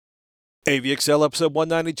AVXL episode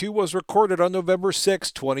 192 was recorded on November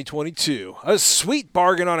 6, 2022. A sweet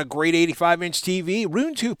bargain on a great 85-inch TV.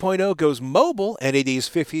 Rune 2.0 goes mobile. NAD's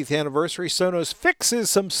 50th anniversary. Sonos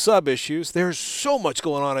fixes some sub-issues. There's so much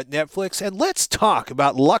going on at Netflix. And let's talk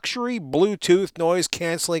about luxury Bluetooth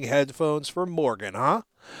noise-canceling headphones for Morgan, huh?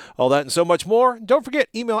 All that and so much more. Don't forget,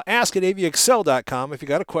 email ask@avxl.com if you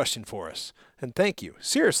got a question for us. And thank you,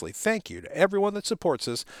 seriously, thank you to everyone that supports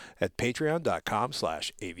us at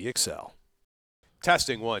patreon.com/avxl.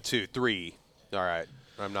 Testing 1, 2, 3. All right.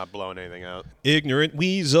 I'm not blowing anything out. Ignorant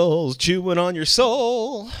weasels chewing on your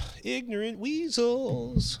soul. Ignorant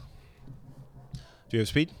weasels. Do you have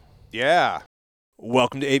speed? Yeah.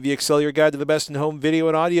 Welcome to AVXL, your guide to the best in home video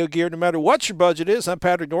and audio gear, no matter what your budget is. I'm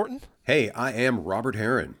Patrick Norton. Hey, I am Robert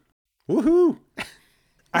Heron. Woohoo!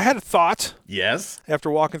 I had a thought Yes? after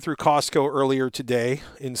walking through Costco earlier today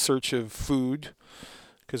in search of food,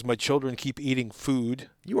 because my children keep eating food.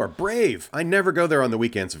 You are brave. I never go there on the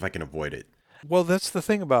weekends if I can avoid it. Well, that's the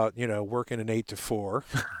thing about, working an 8 to 4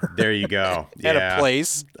 There you go. at a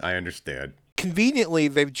place. I understand. Conveniently,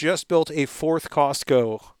 they've just built a fourth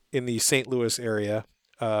Costco in the St. Louis area,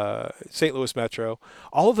 St. Louis Metro.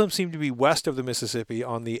 All of them seem to be west of the Mississippi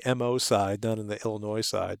on the MO side, none on the Illinois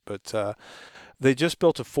side. But they just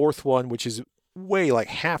built a fourth one, which is way like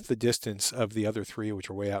half the distance of the other three, which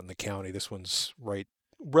are way out in the county. This one's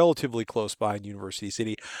relatively close by in University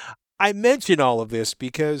City. I mention all of this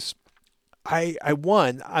because I'm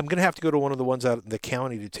going to have to go to one of the ones out in the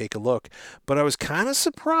county to take a look, but I was kind of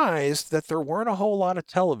surprised that there weren't a whole lot of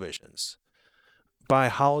televisions by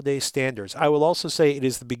holiday standards. I will also say it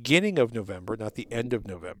is the beginning of November, not the end of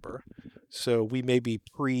November. So we may be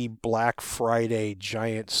pre-Black Friday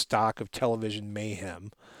giant stock of television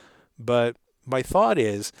mayhem. But my thought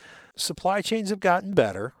is supply chains have gotten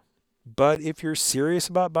better. But if you're serious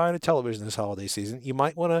about buying a television this holiday season, you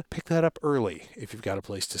might want to pick that up early if you've got a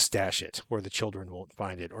place to stash it where the children won't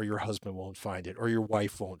find it, or your husband won't find it, or your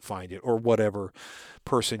wife won't find it, or whatever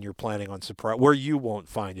person you're planning on surprise, where you won't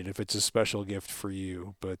find it if it's a special gift for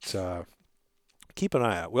you. But keep an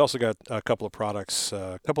eye out. We also got a couple of products,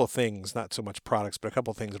 a couple of things, not so much products, but a couple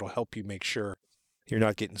of things that'll help you make sure you're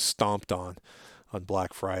not getting stomped on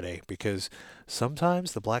Black Friday, because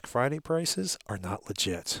sometimes the Black Friday prices are not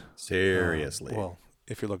legit. Seriously. Well,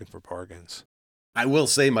 if you're looking for bargains. I will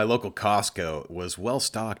say my local Costco was well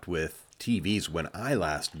stocked with TVs when I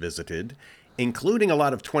last visited, including a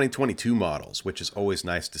lot of 2022 models, which is always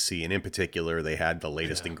nice to see. And in particular, they had the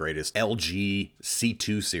latest and greatest LG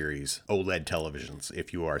C2 series OLED televisions,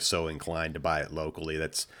 if you are so inclined to buy it locally.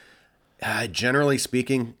 That's generally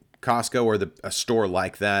speaking, Costco or a store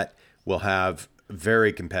like that will have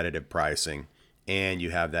very competitive pricing, and you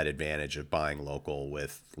have that advantage of buying local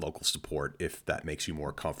with local support if that makes you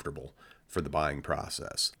more comfortable for the buying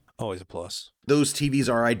process. Always a plus. Those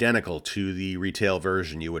TVs are identical to the retail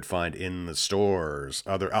version you would find in the stores,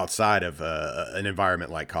 outside of an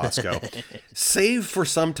environment like Costco, save for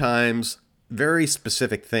sometimes very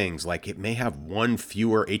specific things, like it may have one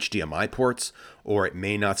fewer HDMI ports, or it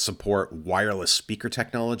may not support wireless speaker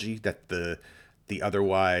technology that the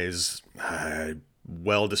otherwise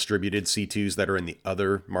well-distributed C2s that are in the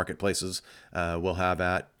other marketplaces will have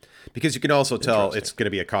at. Because you can also tell it's going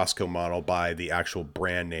to be a Costco model by the actual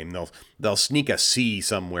brand name. They'll sneak a C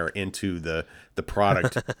somewhere into the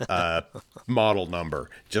product model number,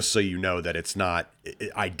 just so you know that it's not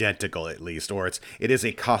identical, at least, or it is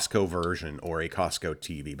a Costco version or a Costco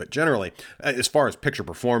TV. But generally, as far as picture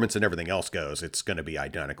performance and everything else goes, it's going to be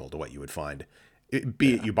identical to what you would find,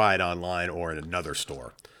 be it you buy it online or in another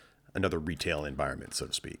store, another retail environment, so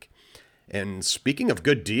to speak. And speaking of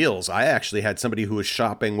good deals, I actually had somebody who was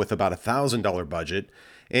shopping with about $1,000 budget,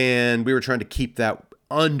 and we were trying to keep that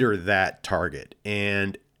under that target.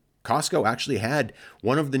 And Costco actually had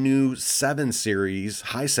one of the new 7 Series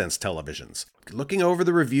Hisense televisions. Looking over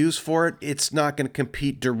the reviews for it, it's not going to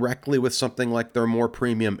compete directly with something like their more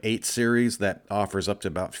premium 8 Series that offers up to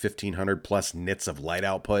about 1,500 plus nits of light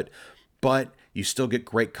output, but you still get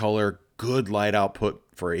great color, good light output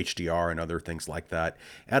for HDR and other things like that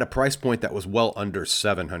at a price point that was well under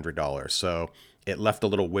 $700. So it left a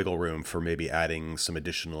little wiggle room for maybe adding some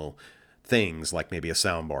additional things like maybe a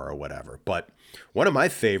soundbar or whatever. But one of my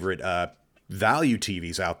favorite value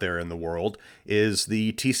TVs out there in the world is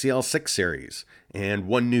the TCL 6 series. And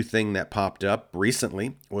one new thing that popped up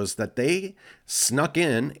recently was that they snuck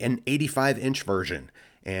in an 85-inch version.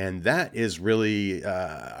 And that is really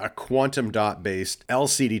a quantum dot based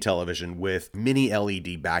LCD television with mini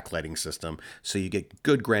LED backlighting system. So you get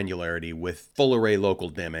good granularity with full array local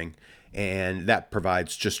dimming. And that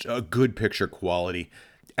provides just a good picture quality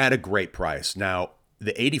at a great price. Now,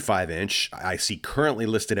 The 85-inch I see currently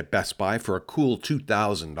listed at Best Buy for a cool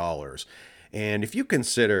 $2,000. And if you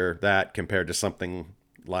consider that compared to something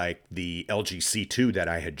like the LG C2 that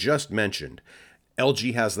I had just mentioned,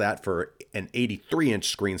 LG has that for an 83-inch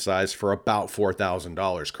screen size for about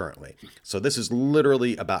 $4,000 currently. So this is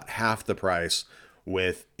literally about half the price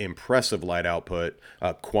with impressive light output,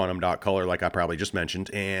 quantum dot color like I probably just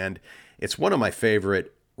mentioned, and it's one of my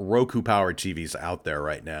favorite Roku-powered TVs out there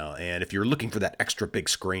right now. And if you're looking for that extra big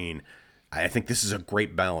screen, I think this is a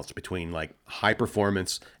great balance between like high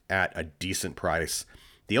performance at a decent price.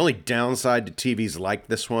 The only downside to TVs like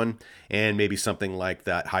this one, and maybe something like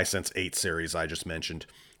that Hisense 8 series I just mentioned,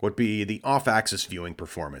 would be the off-axis viewing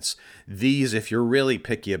performance. These, if you're really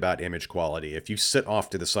picky about image quality, if you sit off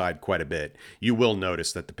to the side quite a bit, you will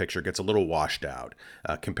notice that the picture gets a little washed out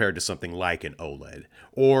compared to something like an OLED,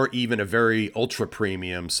 or even a very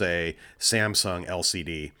ultra-premium, say, Samsung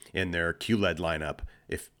LCD in their QLED lineup.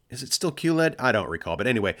 Is it still QLED? I don't recall. But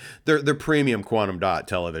anyway, they're premium quantum dot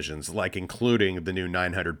televisions, like including the new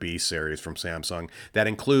 900B series from Samsung that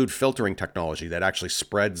include filtering technology that actually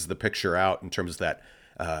spreads the picture out in terms of that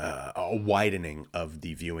a widening of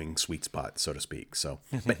the viewing sweet spot, so to speak. So,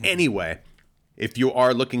 but anyway, if you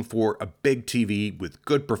are looking for a big TV with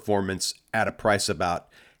good performance at a price about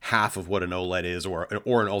half of what an OLED is, or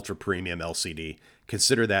an ultra premium LCD,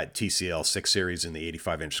 consider that TCL 6 series in the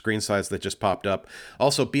 85-inch screen size that just popped up.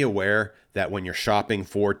 Also, be aware that when you're shopping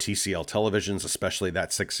for TCL televisions, especially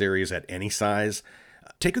that 6 series at any size,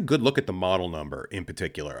 take a good look at the model number in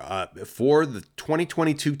particular. For the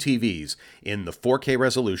 2022 TVs in the 4K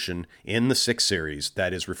resolution in the 6 series,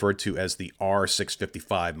 that is referred to as the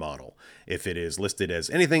R655 model. If it is listed as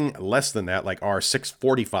anything less than that, like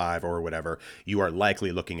R645 or whatever, you are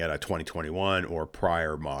likely looking at a 2021 or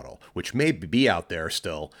prior model, which may be out there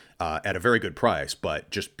still at a very good price, but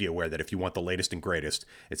just be aware that if you want the latest and greatest,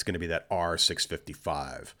 it's going to be that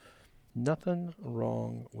R655. Nothing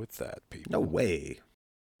wrong with that, people. No way.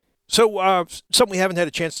 So something we haven't had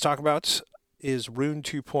a chance to talk about is Roon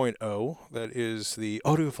 2.0. That is the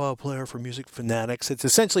audiophile player for music fanatics. It's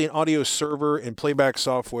essentially an audio server and playback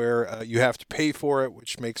software. You have to pay for it,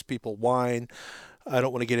 which makes people whine. I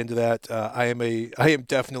don't want to get into that. I am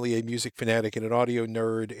definitely a music fanatic and an audio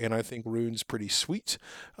nerd, and I think Roon's pretty sweet.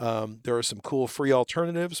 There are some cool free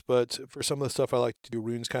alternatives, but for some of the stuff I like to do,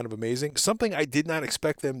 Roon's kind of amazing. Something I did not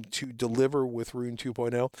expect them to deliver with Roon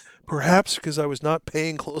 2.0, perhaps because I was not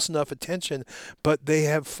paying close enough attention, but they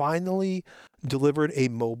have finally delivered a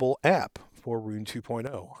mobile app for Roon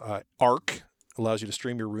 2.0. Arc allows you to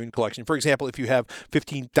stream your Roon collection. For example, if you have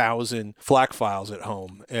 15,000 FLAC files at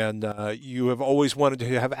home and you have always wanted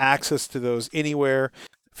to have access to those anywhere,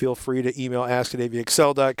 feel free to email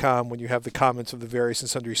ask@avxl.com when you have the comments of the various and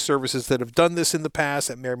sundry services that have done this in the past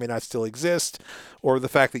that may or may not still exist, or the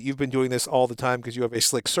fact that you've been doing this all the time because you have a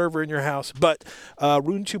slick server in your house. But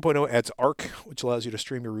Roon 2.0 adds Arc, which allows you to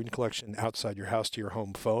stream your Roon collection outside your house to your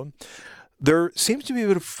home phone. There seems to be a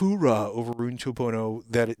bit of furor over Roon 2.0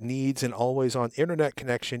 that it needs an always-on internet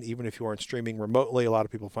connection, even if you aren't streaming remotely. A lot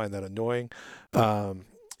of people find that annoying,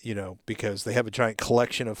 because they have a giant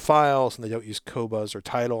collection of files and they don't use Qobuz or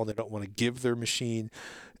Tidal, and they don't want to give their machine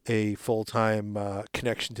a full-time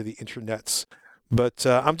connection to the internets. But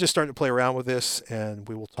I'm just starting to play around with this, and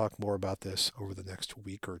we will talk more about this over the next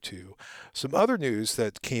week or two. Some other news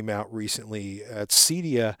that came out recently at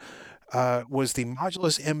CEDIA was the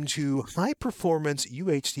Modulus M2 high-performance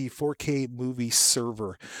UHD 4K movie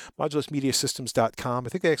server, modulusmediasystems.com. I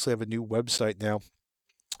think they actually have a new website now.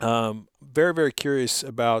 Very, very curious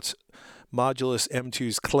about Modulus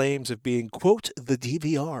M2's claims of being, quote, the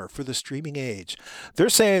DVR for the streaming age. They're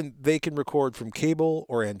saying they can record from cable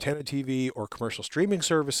or antenna TV or commercial streaming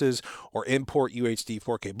services or import UHD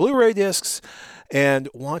 4K Blu-ray discs and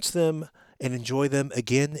watch them and enjoy them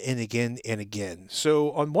again and again and again.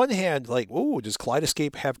 So on one hand, like, does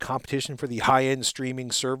Kaleidoscape have competition for the high-end streaming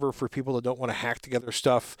server for people that don't want to hack together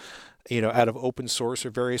stuff, out of open source or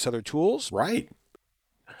various other tools? Right.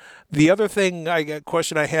 The other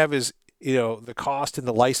question I have is, the cost and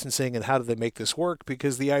the licensing and how do they make this work?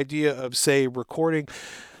 Because the idea of, say, recording,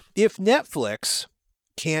 if Netflix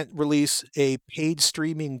can't release a paid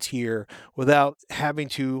streaming tier without having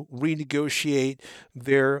to renegotiate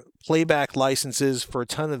their playback licenses for a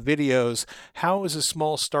ton of videos, how is a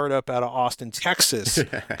small startup out of Austin, Texas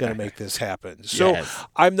going to make this happen? So Yes.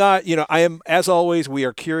 I'm not, I am, as always, we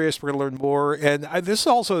are curious. We're going to learn more. And this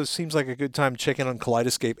also seems like a good time to check in on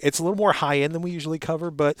Kaleidoscape. It's a little more high end than we usually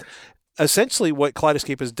cover, but essentially what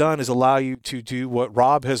Kaleidoscape has done is allow you to do what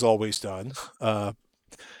Rob has always done,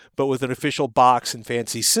 but with an official box and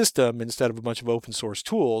fancy system instead of a bunch of open source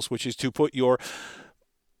tools, which is to put your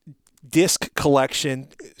disc collection,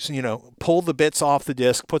 pull the bits off the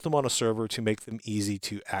disc, put them on a server to make them easy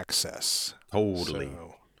to access. Totally.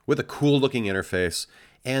 So, With a cool looking interface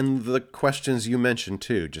and the questions you mentioned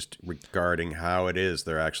too, just regarding how it is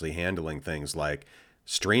they're actually handling things like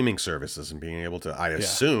streaming services and being able to, I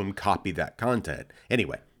assume, copy that content.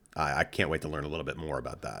 Anyway, I can't wait to learn a little bit more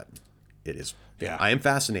about that. It is, I am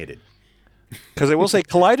fascinated. Because I will say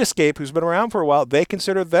Kaleidoscape, who's been around for a while, they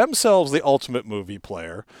consider themselves the ultimate movie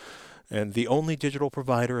player and the only digital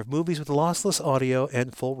provider of movies with lossless audio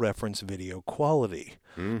and full reference video quality.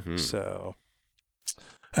 Mm-hmm. So,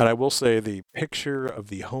 and I will say the picture of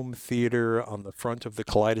the home theater on the front of the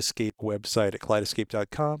Kaleidoscape website at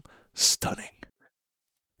kaleidoscape.com, stunning.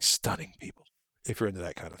 Stunning, people, if you're into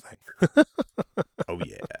that kind of thing. Oh,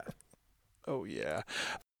 yeah. Oh, yeah.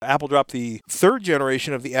 Apple dropped the third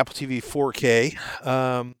generation of the Apple TV 4K.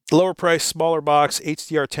 Lower price, smaller box,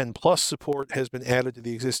 HDR10 Plus support has been added to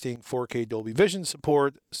the existing 4K Dolby Vision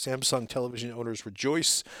support. Samsung television owners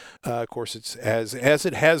rejoice. Of course, it's as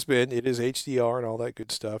it has been. It is HDR and all that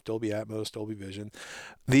good stuff. Dolby Atmos, Dolby Vision.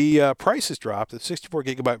 The price has dropped. The 64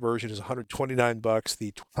 gigabyte version is $129.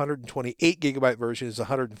 The 128 gigabyte version is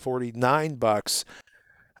 $149.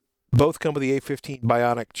 Both come with the A15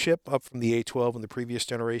 Bionic chip, up from the A12 in the previous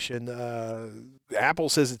generation. Apple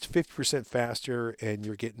says it's 50% faster, and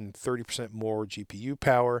you're getting 30% more GPU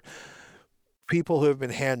power. People who have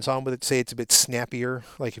been hands-on with it say it's a bit snappier.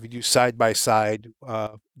 Like if you do side by side,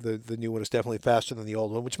 the new one is definitely faster than the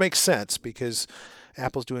old one, which makes sense because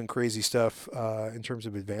Apple's doing crazy stuff in terms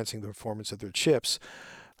of advancing the performance of their chips.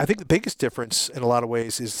 I think the biggest difference in a lot of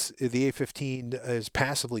ways is the A15 is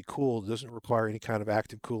passively cooled. It doesn't require any kind of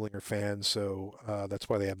active cooling or fans, so that's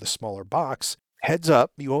why they have the smaller box. Heads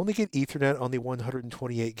up, you only get Ethernet on the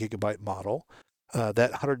 128 gigabyte model.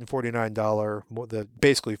 That $149,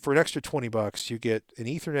 basically for an extra $20, you get an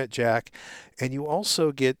Ethernet jack, and you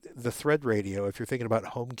also get the Thread radio if you're thinking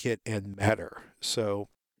about HomeKit and Matter. So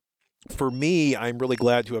for me, I'm really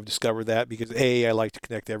glad to have discovered that because A, I like to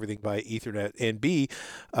connect everything by Ethernet, and B,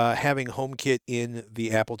 having HomeKit in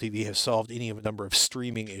the Apple TV has solved any of a number of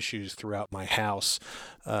streaming issues throughout my house.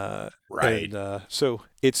 Right. And, so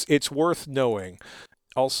it's worth knowing.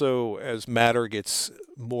 Also, as Matter gets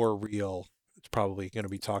more real, it's probably going to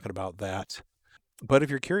be talking about that. But if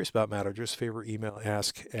you're curious about Matter, just favor email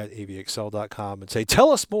ask@avxl.com and say, tell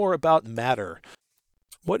us more about Matter.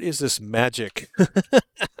 What is this magic?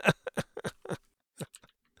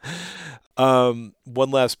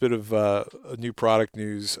 One last bit of new product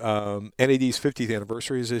news. NAD's 50th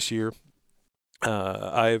anniversary is this year.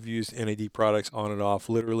 I have used NAD products on and off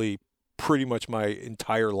literally pretty much my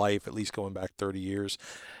entire life, at least going back 30 years.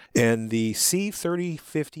 And the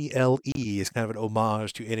C3050LE is kind of an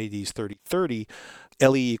homage to NAD's 3030.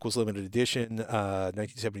 LE equals limited edition.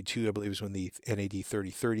 1972, I believe, is when the NAD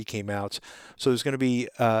 3030 came out. So there's going to be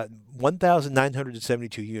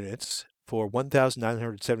 1,972 units for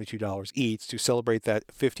 $1,972 each to celebrate that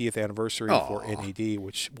 50th anniversary for NAD,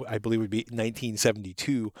 which I believe would be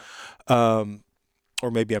 1972. Or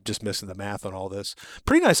maybe I'm just missing the math on all this.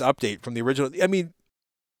 Pretty nice update from the original. I mean,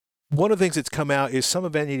 one of the things that's come out is some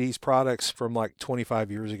of NAD's products from like 25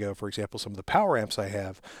 years ago. For example, some of the power amps I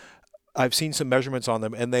have, I've seen some measurements on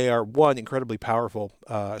them, and they are, one, incredibly powerful,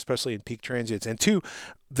 especially in peak transients, and two,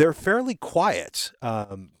 they're fairly quiet.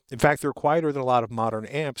 In fact, they're quieter than a lot of modern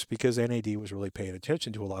amps because NAD was really paying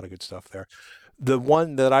attention to a lot of good stuff there. The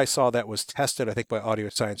one that I saw that was tested, I think, by Audio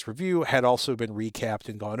Science Review had also been recapped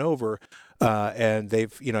and gone over. And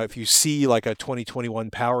they've, if you see like a 2021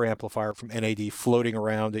 power amplifier from NAD floating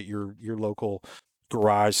around at your local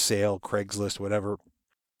garage sale, Craigslist, whatever,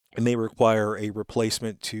 it may require a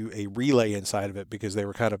replacement to a relay inside of it because they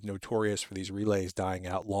were kind of notorious for these relays dying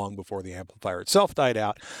out long before the amplifier itself died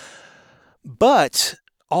out. But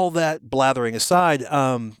all that blathering aside,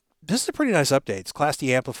 this is a pretty nice update. It's Class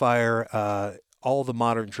D amplifier, all the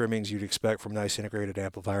modern trimmings you'd expect from a nice integrated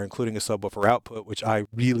amplifier, including a subwoofer output, which I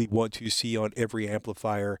really want to see on every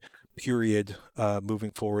amplifier, period,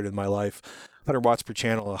 moving forward in my life. 100 watts per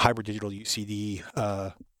channel, a hybrid digital UCD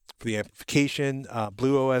for the amplification,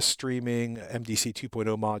 BlueOS streaming, MDC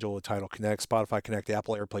 2.0 module with Tidal Connect, Spotify Connect,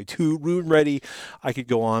 Apple AirPlay 2, Room Ready. I could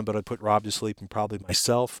go on, but I'd put Rob to sleep and probably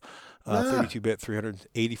myself. 32-bit,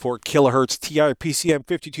 384 kilohertz TI PCM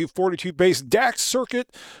 5242 base DAC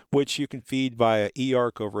circuit, which you can feed via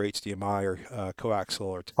eARC over HDMI or coaxial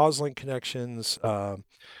or Toslink connections.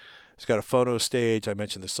 It's got a phono stage. I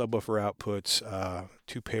mentioned the subwoofer outputs,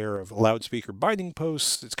 2 pair of loudspeaker binding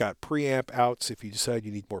posts. It's got preamp outs if you decide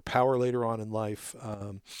you need more power later on in life.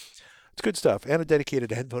 It's good stuff, and a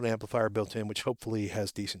dedicated headphone amplifier built in, which hopefully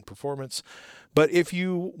has decent performance. But if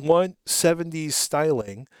you want 70s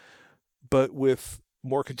styling, but with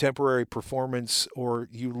more contemporary performance, or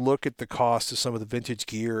you look at the cost of some of the vintage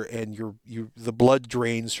gear and the blood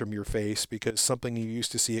drains from your face because something you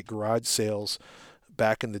used to see at garage sales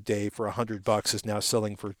back in the day for $100 is now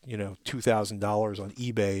selling for $2,000 on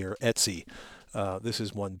eBay or Etsy. This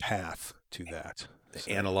is one path to that.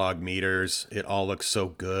 Analog meters, it all looks so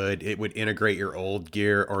good. It would integrate your old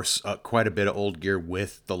gear or quite a bit of old gear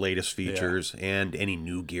with the latest features and any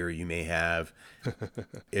new gear you may have.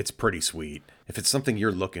 It's pretty sweet. If it's something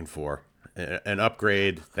you're looking for, an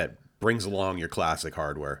upgrade that brings along your classic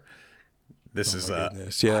hardware. This is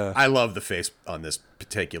I love the face on this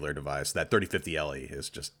particular device. That 3050 LE is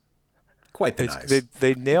just quite nice.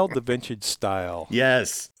 They nailed the vintage style.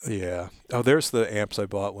 Yes. Yeah. Oh, there's the amps I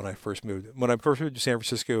bought when I first moved. When I first moved to San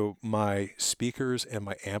Francisco, my speakers and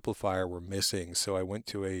my amplifier were missing, so I went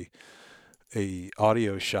to a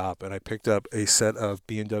audio shop and I picked up a set of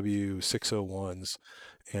B&W 601s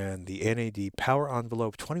and the NAD Power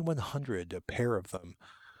Envelope 2100, a pair of them,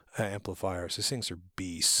 amplifiers. These things are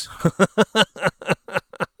beasts.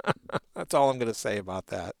 That's all I'm going to say about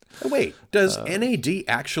that. Wait, does NAD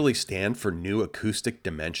actually stand for New Acoustic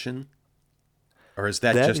Dimension? Or is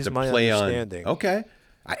that just a play on? Okay.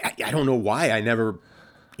 I don't know why I never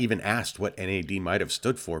even asked what NAD might have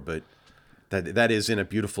stood for, but that is in a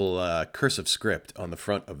beautiful cursive script on the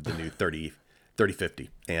front of the new 3050.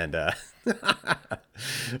 And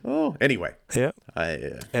anyway. Yeah.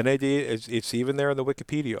 NAD, it's even there in the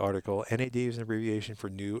Wikipedia article. NAD is an abbreviation for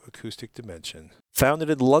New Acoustic Dimension. Founded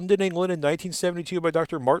in London, England in 1972 by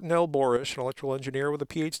Dr. Martin L. Borish, an electrical engineer with a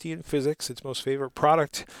PhD in physics. Its most favorite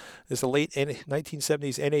product is the late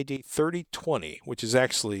 1970s NAD 3020, which is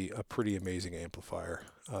actually a pretty amazing amplifier.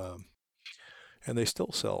 And they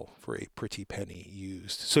still sell for a pretty penny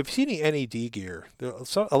used. So if you see any NAD gear,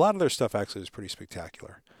 a lot of their stuff actually is pretty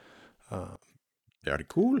spectacular. Very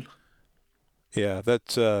cool. Yeah, that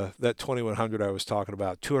 2100 I was talking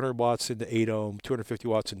about, 200 watts into 8 ohm, 250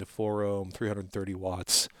 watts into 4 ohm, 330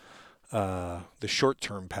 watts. The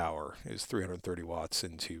short-term power is 330 watts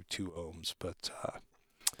into 2 ohms, but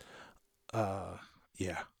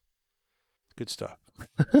yeah, good stuff.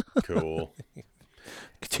 Cool.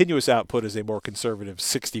 Continuous output is a more conservative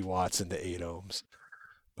 60 watts into 8 ohms.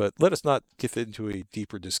 But let us not get into a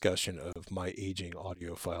deeper discussion of my aging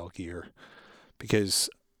audiophile gear, because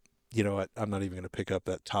you know what? I'm not even going to pick up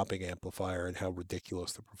that topping amplifier and how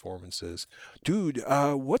ridiculous the performance is. Dude,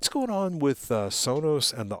 what's going on with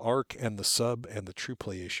Sonos and the Arc and the Sub and the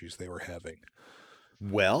TruePlay issues they were having?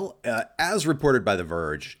 Well, as reported by The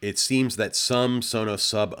Verge, it seems that some Sonos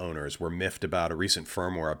Sub owners were miffed about a recent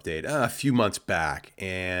firmware update a few months back,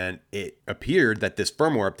 and it appeared that this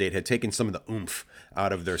firmware update had taken some of the oomph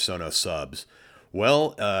out of their Sonos Subs.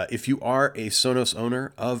 Well, if you are a Sonos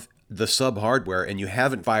owner of the Sub hardware and you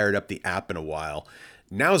haven't fired up the app in a while,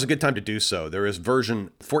 now is a good time to do so. There is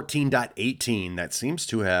version 14.18 that seems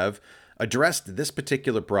to have addressed this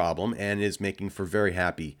particular problem and is making for very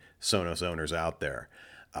happy Sonos owners out there.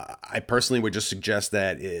 I personally would just suggest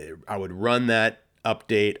that I would run that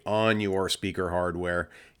update on your speaker hardware,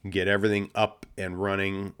 get everything up and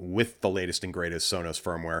running with the latest and greatest Sonos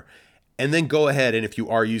firmware, and then go ahead and if you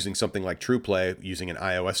are using something like TruePlay, using an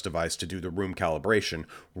iOS device to do the room calibration,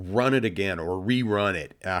 run it again or rerun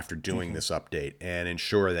it after doing this update and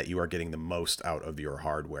ensure that you are getting the most out of your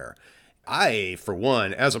hardware. I, for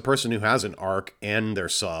one, as a person who has an Arc and their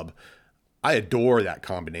Sub, I adore that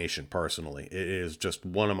combination personally. It is just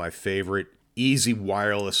one of my favorite easy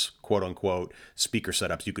wireless, quote-unquote, speaker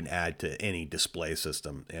setups you can add to any display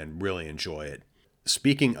system and really enjoy it.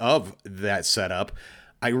 Speaking of that setup,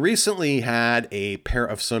 I recently had a pair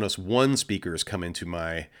of Sonos One speakers come into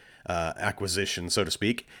my acquisition, so to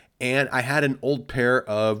speak, and I had an old pair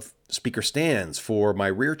of speaker stands for my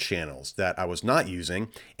rear channels that I was not using,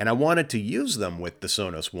 and I wanted to use them with the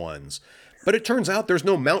Sonos Ones. But it turns out there's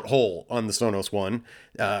no mount hole on the Sonos One,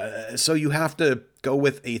 so you have to go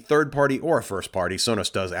with a third party or a first party.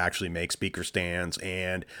 Sonos does actually make speaker stands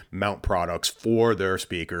and mount products for their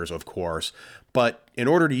speakers, of course. But in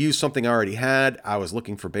order to use something I already had, I was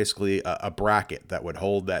looking for basically a bracket that would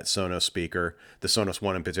hold that Sonos speaker, the Sonos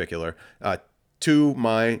One in particular, to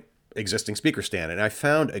my existing speaker stand. And I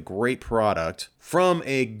found a great product from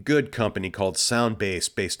a good company called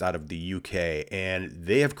Soundbase based out of the UK. And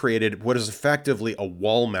they have created what is effectively a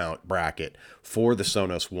wall mount bracket for the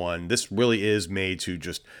Sonos One. This really is made to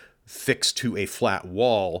just fix to a flat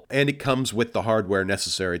wall. And it comes with the hardware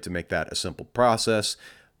necessary to make that a simple process.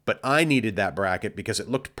 But I needed that bracket because it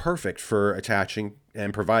looked perfect for attaching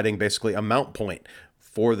and providing basically a mount point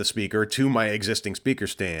for the speaker to my existing speaker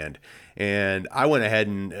stand. And I went ahead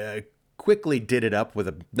and quickly did it up with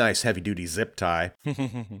a nice heavy-duty zip tie.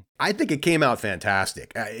 I think it came out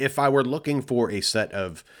fantastic. If I were looking for a set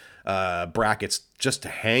of brackets just to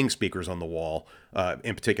hang speakers on the wall,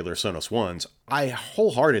 in particular Sonos Ones, I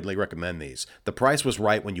wholeheartedly recommend these. The price was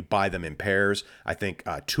right when you buy them in pairs. I think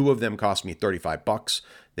 2 of them cost me $35.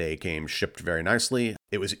 They came shipped very nicely.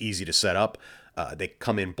 It was easy to set up. They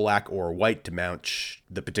come in black or white to match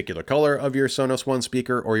the particular color of your Sonos One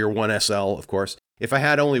speaker, or your One SL, of course. If I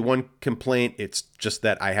had only one complaint, it's just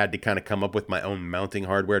that I had to kind of come up with my own mounting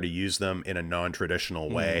hardware to use them in a non-traditional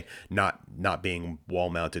way, not being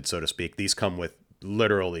wall-mounted, so to speak. These come with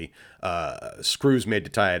literally screws made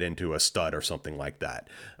to tie it into a stud or something like that,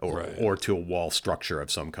 or to a wall structure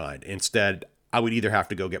of some kind. Instead, I would either have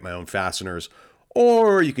to go get my own fasteners,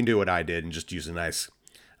 or you can do what I did and just use a nice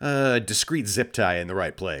discreet zip tie in the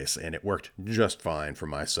right place, and it worked just fine for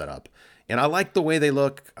my setup. And I like the way they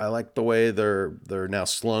look. I like the way they're now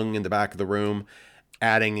slung in the back of the room,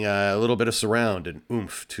 adding a little bit of surround and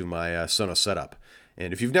oomph to my Sonos setup.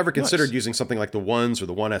 And if you've never considered using something like the Ones or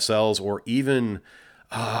the One SLs, or even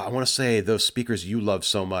I want to say those speakers you love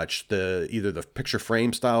so much, either the picture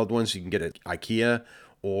frame styled ones you can get at IKEA,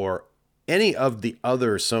 or any of the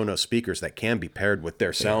other Sonos speakers that can be paired with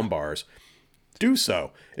their sound bars, do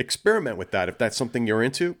so. Experiment with that if that's something you're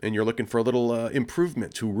into and you're looking for a little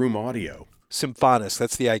improvement to room audio. Symphonis,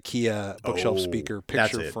 that's the IKEA bookshelf Oh, speaker,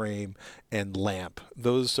 that's picture it. frame, and lamp.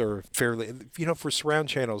 Those are fairly, for surround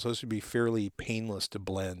channels, those would be fairly painless to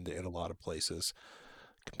blend in a lot of places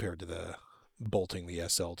compared to the bolting the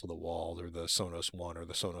SL to the wall, or the Sonos One or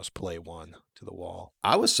the Sonos Play One to the wall.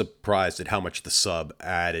 I was surprised at how much the Sub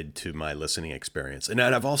added to my listening experience. And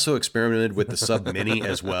I've also experimented with the Sub Mini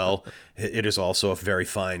as well. It is also a very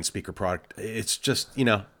fine speaker product. It's just,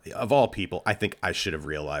 of all people, I think I should have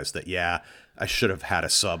realized that, I should have had a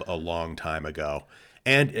Sub a long time ago.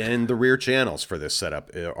 And the rear channels for this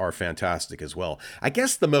setup are fantastic as well. I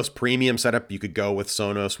guess the most premium setup you could go with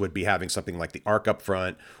Sonos would be having something like the Arc up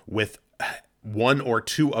front with 1 or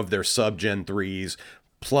 2 of their Sub Gen 3s,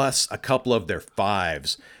 plus a couple of their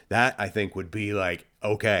 5s. That, I think, would be like,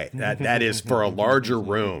 okay, that is for a larger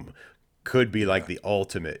room, could be like the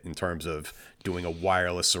ultimate in terms of doing a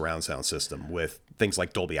wireless surround sound system with things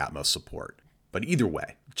like Dolby Atmos support. But either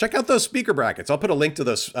way, check out those speaker brackets. I'll put a link to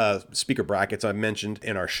those speaker brackets I mentioned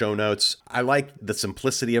in our show notes. I like the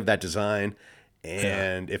simplicity of that design.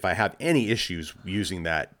 And if I have any issues using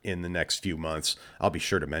that in the next few months, I'll be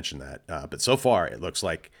sure to mention that. But so far, it looks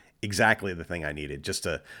like exactly the thing I needed, just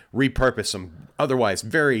to repurpose some otherwise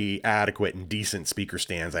very adequate and decent speaker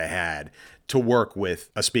stands I had to work with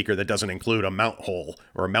a speaker that doesn't include a mount hole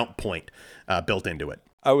or a mount point built into it.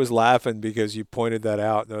 I was laughing because you pointed that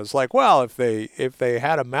out, and I was like, well, if they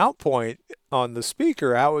had a mount point on the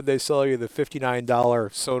speaker, how would they sell you the $59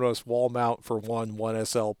 Sonos wall mount for one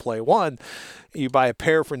SL Play One? You buy a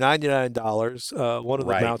pair for $99. One of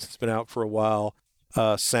the mounts that's been out for a while,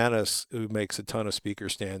 Sanus, who makes a ton of speaker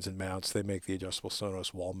stands and mounts, they make the adjustable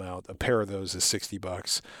Sonos wall mount. A pair of those is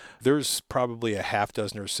 $60. There's probably a half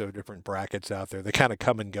dozen or so different brackets out there. They kind of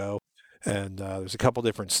come and go. And there's a couple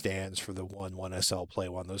different stands for the One SL Play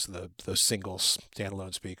One. Those are the single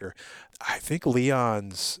standalone speaker. I think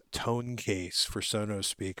Leon's tone case for Sonos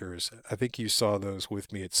speakers, I think you saw those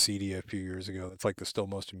with me at CEDIA a few years ago. It's like the still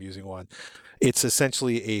most amusing one. It's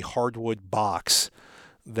essentially a hardwood box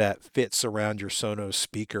that fits around your Sonos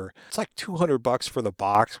speaker. It's like $200 for the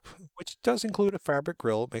box, which does include a fabric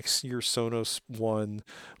grill. It makes your Sonos One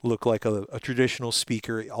look like a traditional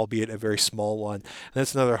speaker, albeit a very small one. And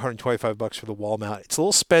that's another $125 for the wall mount. It's a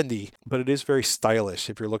little spendy, but it is very stylish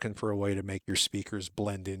if you're looking for a way to make your speakers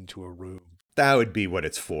blend into a room. That would be what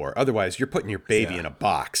it's for. Otherwise, you're putting your baby in a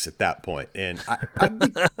box at that point. And I'd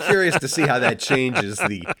be curious to see how that changes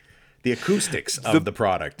the acoustics of the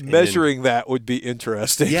product. Measuring that would be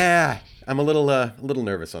interesting. Yeah, I'm a little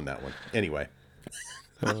nervous on that one. Anyway.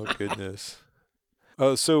 Oh, goodness.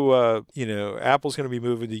 So Apple's going to be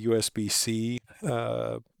moving to USB-C,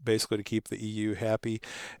 basically to keep the EU happy.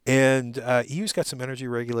 And EU's got some energy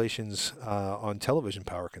regulations on television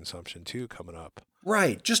power consumption, too, coming up.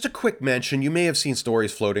 Right. Just a quick mention. You may have seen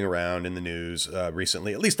stories floating around in the news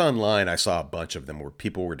recently. At least online, I saw a bunch of them where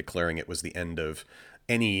people were declaring it was the end of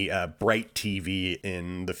any bright TV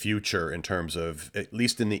in the future, in terms of, at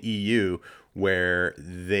least in the EU, where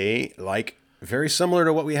they, like Very similar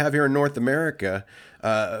to what we have here in North America.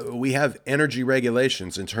 We have energy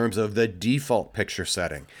regulations in terms of the default picture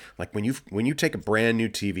setting. Like when you take a brand new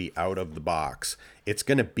TV out of the box, it's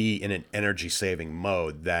going to be in an energy saving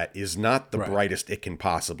mode that is not the brightest it can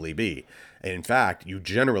possibly be. In fact, you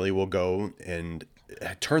generally will go and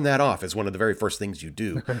turn that off as one of the very first things you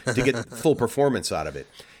do to get full performance out of it.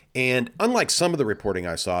 And unlike some of the reporting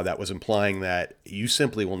I saw that was implying that you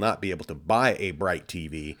simply will not be able to buy a bright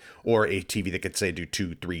TV or a TV that could say do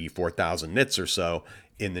 2, 3, 4,000 nits or so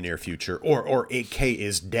in the near future, or 8K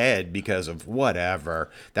is dead because of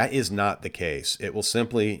whatever, that is not the case. It will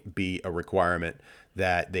simply be a requirement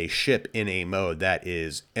that they ship in a mode that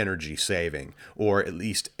is energy saving, or at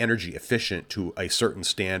least energy efficient to a certain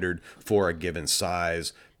standard for a given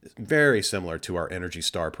size. Very similar to our Energy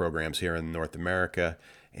Star programs here in North America.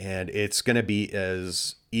 And it's going to be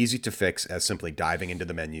as easy to fix as simply diving into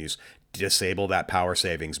the menus, disable that power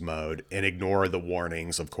savings mode, and ignore the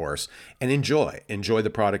warnings, of course, and enjoy the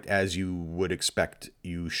product as you would expect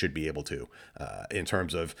you should be able to, in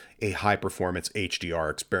terms of a high performance HDR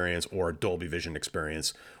experience or Dolby Vision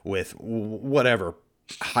experience with whatever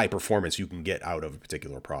high performance you can get out of a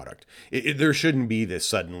particular product. There shouldn't be this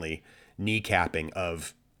suddenly kneecapping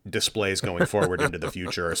of displays going forward into the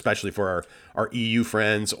future, especially for our EU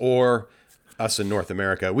friends or us in North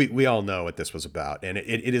America. We all know what this was about, and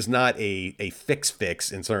it is not a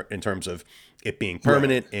fix in terms of it being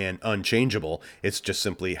permanent and unchangeable. It's just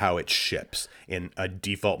simply how it ships in a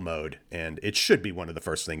default mode, and it should be one of the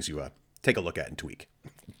first things you take a look at and tweak.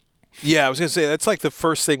 Yeah, I was going to say, that's like the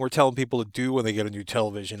first thing we're telling people to do when they get a new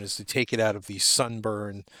television is to take it out of the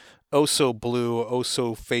sunburn, oh so blue, oh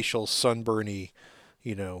so facial sunburny,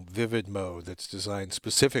 vivid mode that's designed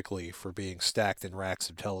specifically for being stacked in racks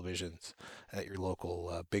of televisions at your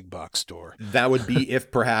local big box store. That would be if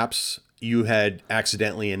perhaps you had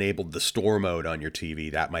accidentally enabled the store mode on your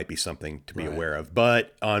TV. That might be something to be aware of.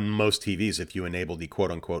 But on most TVs, if you enable the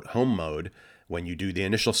quote-unquote home mode, when you do the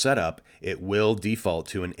initial setup, it will default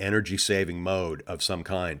to an energy-saving mode of some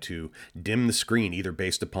kind to dim the screen, either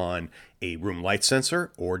based upon a room light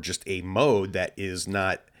sensor or just a mode that is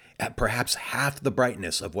not at perhaps half the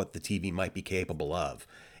brightness of what the TV might be capable of.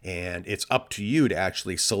 And it's up to you to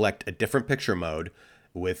actually select a different picture mode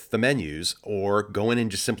with the menus, or go in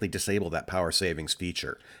and just simply disable that power savings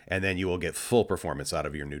feature, and then you will get full performance out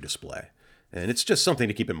of your new display. And it's just something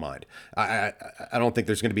to keep in mind. I don't think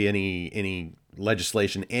there's going to be any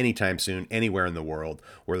legislation anytime soon anywhere in the world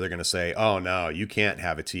where they're going to say, oh, no, you can't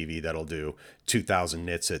have a TV that'll do 2,000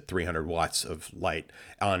 nits at 300 watts of light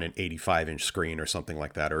on an 85-inch screen or something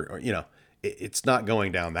like that. Or it's not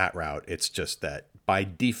going down that route. It's just that by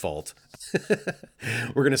default,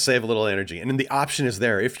 we're going to save a little energy. And then the option is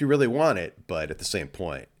there if you really want it. But at the same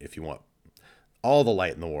point, if you want all the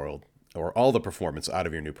light in the world, or all the performance out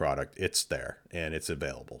of your new product, it's there and it's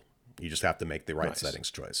available. You just have to make the right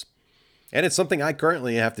settings choice. And it's something I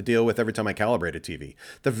currently have to deal with every time I calibrate a TV.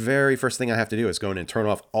 The very first thing I have to do is go in and turn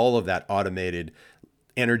off all of that automated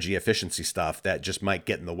energy efficiency stuff that just might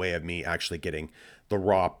get in the way of me actually getting the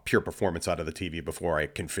raw, pure performance out of the TV before I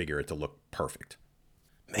configure it to look perfect.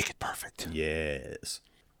 Make it perfect. Yes.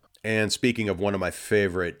 And speaking of one of my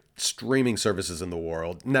favorite streaming services in the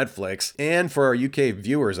world, Netflix, and for our UK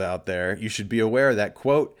viewers out there, you should be aware that,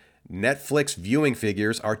 quote, Netflix viewing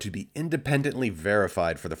figures are to be independently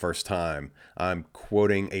verified for the first time. I'm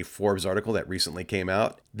quoting a Forbes article that recently came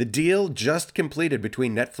out. The deal just completed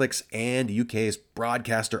between Netflix and UK's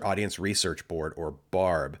Broadcaster Audience Research Board, or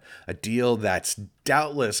BARB, a deal that's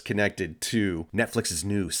doubtless connected to Netflix's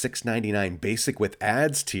new $6.99 basic with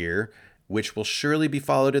ads tier, which will surely be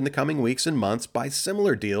followed in the coming weeks and months by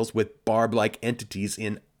similar deals with BARB-like entities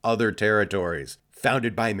in other territories.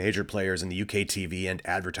 Founded by major players in the UK TV and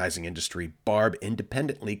advertising industry, BARB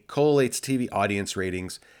independently collates TV audience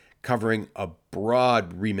ratings, covering a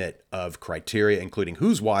broad remit of criteria, including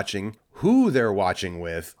who's watching, who they're watching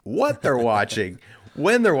with, what they're watching,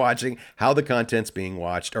 when they're watching, how the content's being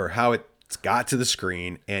watched, or how it's got to the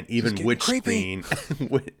screen, and even which screen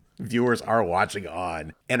viewers are watching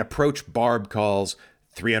on. An approach BARB calls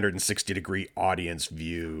 360-degree audience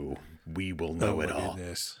view. We will know it all.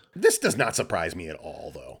 Goodness. This does not surprise me at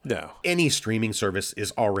all, though. No. Any streaming service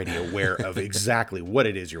is already aware of exactly what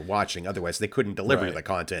it is you're watching. Otherwise, they couldn't deliver the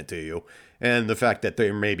content to you. And the fact that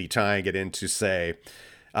they may be tying it into, say,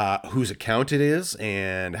 whose account it is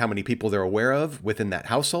and how many people they're aware of within that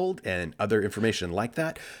household and other information like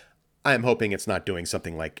that, I'm hoping it's not doing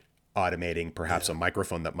something like automating perhaps a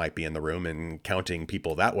microphone that might be in the room and counting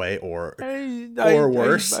people that way, or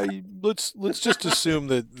Worse. worse. Let's just assume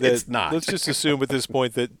that It's not. Let's just assume at this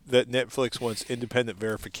point that Netflix wants independent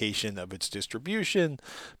verification of its distribution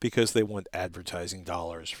because they want advertising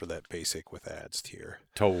dollars for that basic with ads tier.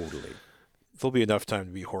 Totally. There'll be enough time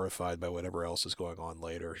to be horrified by whatever else is going on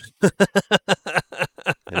later.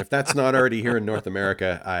 And if that's not already here in North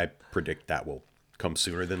America, I predict that will come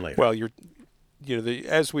sooner than later. Well,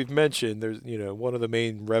 as we've mentioned, there's one of the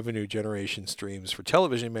main revenue generation streams for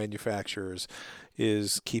television manufacturers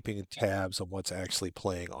is keeping tabs on what's actually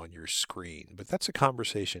playing on your screen. But that's a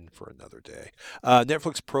conversation for another day.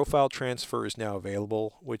 Netflix Profile Transfer is now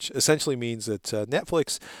available, which essentially means that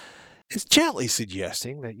Netflix is gently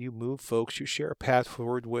suggesting that you move folks you share a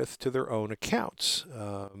password with to their own accounts.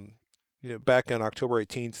 Back on October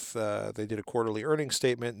 18th, they did a quarterly earnings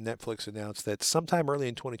statement. Netflix announced that sometime early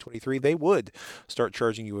in 2023, they would start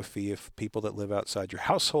charging you a fee if people that live outside your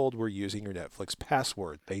household were using your Netflix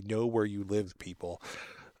password. They know where you live, people.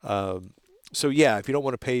 So yeah, if you don't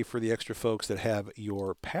want to pay for the extra folks that have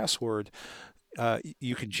your password,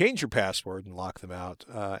 you can change your password and lock them out,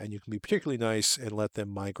 and you can be particularly nice and let them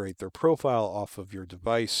migrate their profile off of your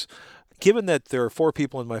device. Given that there are 4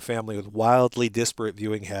 people in my family with wildly disparate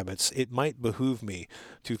viewing habits, it might behoove me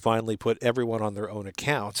to finally put everyone on their own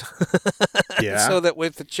account Yeah. so that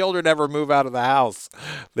if the children ever move out of the house,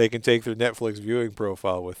 they can take their Netflix viewing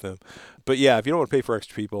profile with them. But yeah, if you don't want to pay for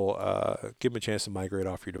extra people, give them a chance to migrate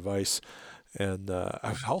off your device. And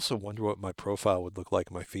I also wonder what my profile would look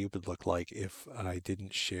like, my feed would look like if I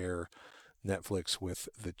didn't share Netflix with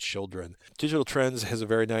the children. Digital Trends has a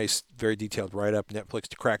very nice, very detailed write-up. Netflix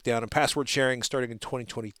to crack down on password sharing starting in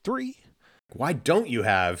 2023. Why don't you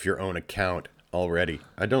have your own account already?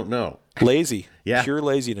 I don't know. Lazy. Yeah. Pure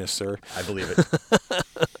laziness, sir. I believe it.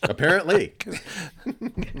 Apparently.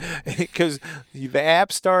 Because the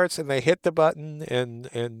app starts and they hit the button,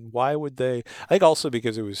 and why would they? I think also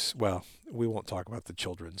because it was, well, we won't talk about the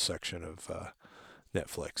children's section of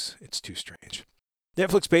Netflix. It's too strange.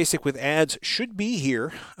 Netflix Basic with ads should be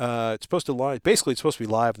here. It's supposed to live. Basically, it's supposed to be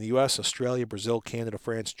live in the U.S., Australia, Brazil, Canada,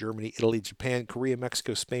 France, Germany, Italy, Japan, Korea,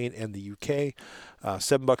 Mexico, Spain, and the U.K.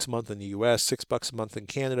 $7 a month in the U.S., $6 a month in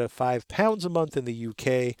Canada, £5 a month in the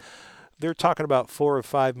U.K. They're talking about 4 or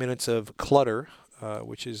 5 minutes of clutter,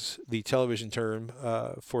 which is the television term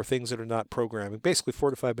for things that are not programming. Basically,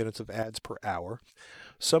 4 to 5 minutes of ads per hour.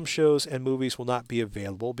 Some shows and movies will not be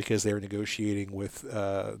available because they're negotiating with,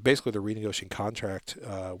 basically they're renegotiating contract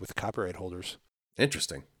with copyright holders.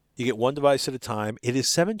 Interesting. You get one device at a time. It is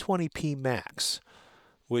 720p max,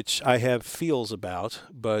 which I have feels about,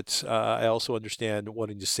 but I also understand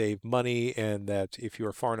wanting to save money and that if you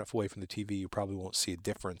are far enough away from the TV, you probably won't see a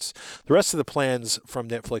difference. The rest of the plans from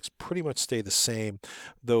Netflix pretty much stay the same,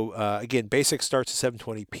 though, again, basic starts at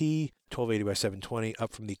 720p, 1280 by 720,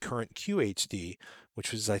 up from the current QHD,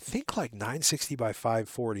 which was, I think, like 960 by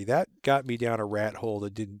 540. That got me down a rat hole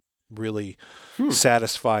that didn't really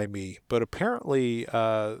satisfy me. But apparently,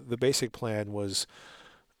 the basic plan was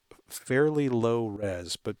fairly low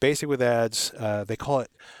res, but basic with ads, they call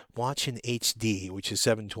it Watch in HD, which is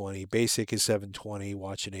 720. Basic is 720,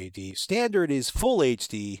 Watch in AD. Standard is full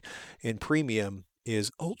HD, and premium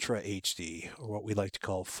is Ultra HD, or what we like to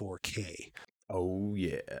call 4K. Oh,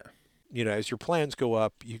 yeah. As your plans go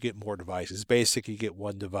up, you get more devices. Basic, you get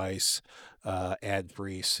one device,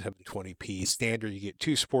 ad-free, 720p. Standard, you get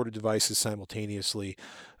 2 supported devices simultaneously,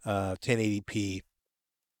 1080p.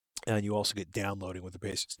 And you also get downloading with the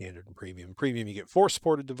basic, standard, and premium. Premium, you get 4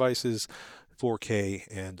 supported devices, 4K,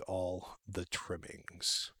 and all the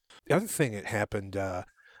trimmings. The other thing that happened,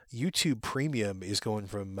 YouTube Premium is going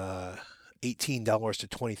from $18 to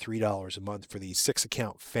 $23 a month for the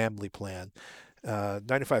 6-account family plan.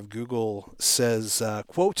 95 Google says,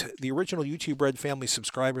 quote, the original YouTube Red family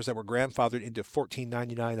subscribers that were grandfathered into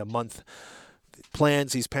 $14.99 a month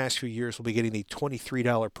plans these past few years will be getting the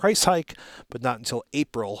 $23 price hike, but not until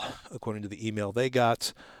April, according to the email they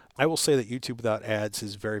got. I will say that YouTube without ads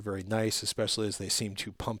is very, very nice, especially as they seem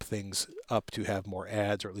to pump things up to have more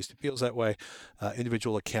ads, or at least it feels that way.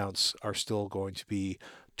 Individual accounts are still going to be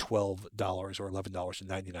 $12 or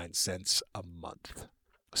 $11.99 a month.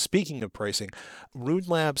 Speaking of pricing, Rune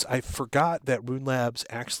Labs, I forgot that Rune Labs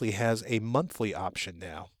actually has a monthly option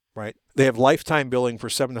now, right? They have lifetime billing for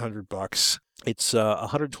 $700. It's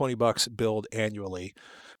 $120 billed annually.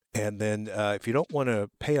 And then if you don't want to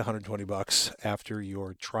pay $120 after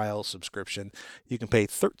your trial subscription, you can pay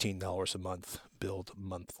 $13 a month billed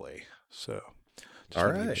monthly. So just All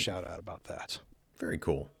want to give a right. shout out about that. Very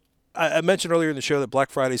cool. I mentioned earlier in the show that Black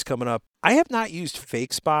Friday's coming up. I have not used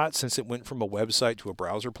FakeSpot since it went from a website to a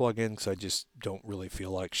browser plugin because I just don't really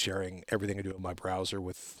feel like sharing everything I do in my browser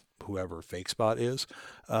with whoever FakeSpot is.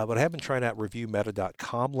 But I have been trying out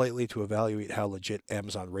ReviewMeta.com lately to evaluate how legit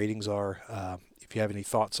Amazon ratings are. If you have any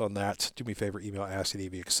thoughts on that, do me a favor, email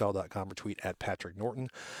ask@avxl.com or tweet at Patrick Norton.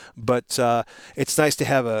 But it's nice to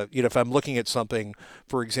have if I'm looking at something,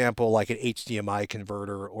 for example, like an HDMI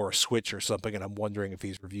converter or a switch or something, and I'm wondering if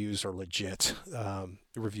these reviews are legit,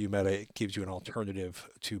 Review Meta gives you an alternative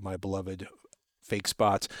to my beloved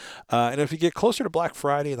FakeSpot. And if you get closer to Black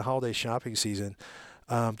Friday and the holiday shopping season,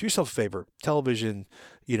 do yourself a favor. Television,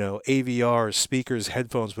 AVRs, speakers,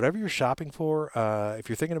 headphones, whatever you're shopping for, if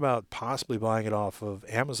you're thinking about possibly buying it off of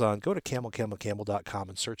Amazon, go to camelcamelcamel.com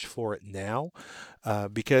and search for it now,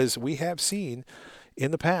 because we have seen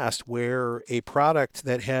in the past where a product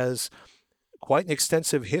that has quite an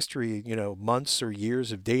extensive history, months or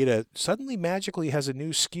years of data, suddenly magically has a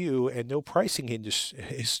new SKU and no pricing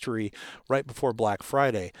history right before Black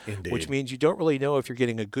Friday. Indeed. Which means you don't really know if you're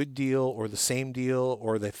getting a good deal or the same deal,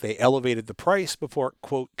 or that they elevated the price before,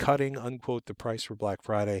 quote, cutting, unquote, the price for Black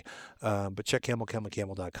Friday. But check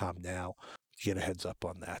camelcamelcamel.com now to get a heads up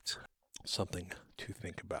on that. Something to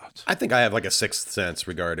think about. I think I have like a sixth sense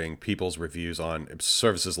regarding people's reviews on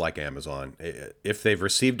services like Amazon. If they've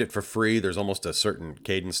received it for free, there's almost a certain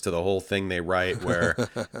cadence to the whole thing they write where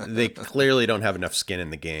they clearly don't have enough skin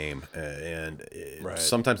in the game. Right.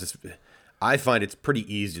 Sometimes I find it's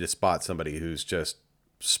pretty easy to spot somebody who's just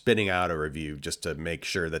spitting out a review just to make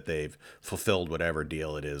sure that they've fulfilled whatever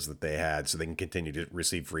deal it is that they had so they can continue to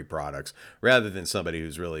receive free products, rather than somebody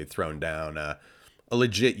who's really thrown down a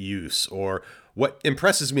legit use. Or what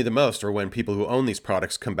impresses me the most are when people who own these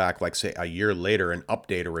products come back, like say a year later, and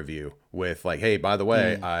update a review with like, hey, by the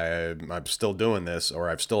way, I'm still doing this, or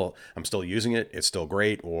I'm still using it, it's still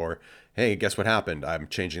great, or hey, guess what happened, I'm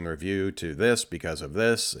changing the review to this because of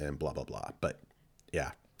this, and blah blah blah. But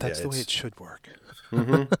that's the way it should work.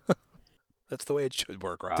 Mm-hmm. That's the way it should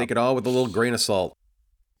work, Rob. Take it all with a little grain of salt.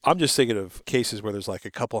 I'm just thinking of cases where there's like a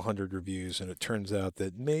couple hundred reviews, and it turns out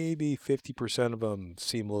that maybe 50% of them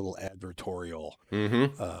seem a little advertorial.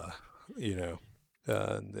 Mm-hmm.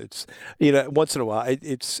 It's once in a while,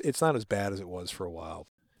 it's not as bad as it was for a while.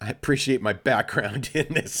 I appreciate my background in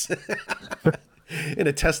this, in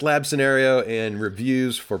a test lab scenario and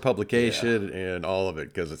reviews for publication and all of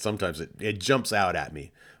it, because sometimes it jumps out at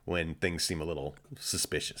me when things seem a little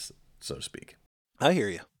suspicious, so to speak. I hear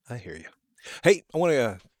you. Hey, I want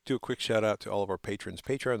to do a quick shout out to all of our patrons.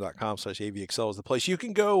 Patreon.com/AVXL is the place you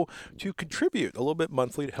can go to contribute a little bit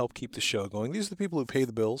monthly to help keep the show going. These are the people who pay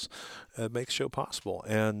the bills, make the show possible.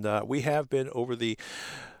 And we have been over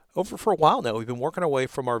for a while now. We've been working our way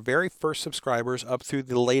from our very first subscribers up through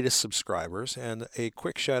the latest subscribers. And a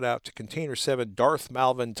quick shout out to Container 7, Darth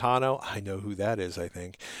Malventano. I know who that is, I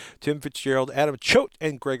think. Tim Fitzgerald, Adam Choate,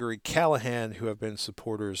 and Gregory Callahan, who have been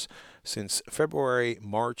supporters since February,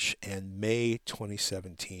 March, and May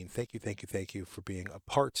 2017. Thank you for being a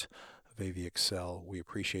part of AVXL. We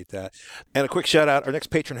appreciate that. And a quick shout out, our next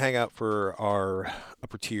patron hangout for our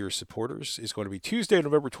upper tier supporters is going to be Tuesday,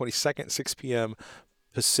 November 22nd, 6 p.m.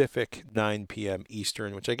 Pacific, 9 p.m.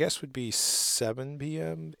 Eastern, which I guess would be 7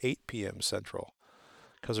 p.m., 8 p.m. Central,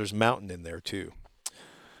 because there's Mountain in there too.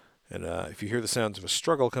 And if you hear the sounds of a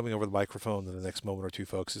struggle coming over the microphone in the next moment or two,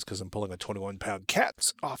 folks, it's because I'm pulling a 21-pound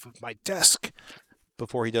cat off of my desk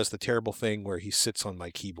before he does the terrible thing where he sits on my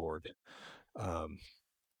keyboard.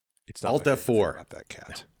 It's not Alt F4 about that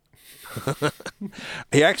cat.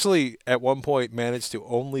 He actually at one point managed to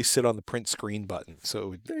only sit on the print screen button,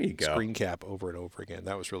 so there you go, screen cap over and over again.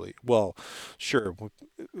 That was really sure,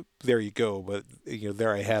 there you go, but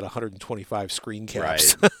there I had 125 screen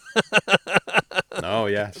caps. Right. Oh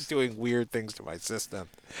yes, doing weird things to my system.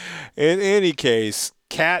 In any case,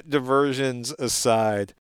 cat diversions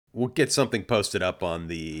aside, we'll get something posted up on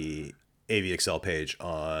the AVXL page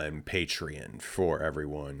on Patreon for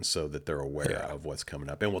everyone so that they're aware of what's coming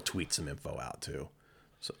up. And we'll tweet some info out too.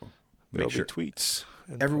 So make sure tweets.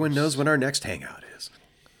 Everyone knows when our next hangout is.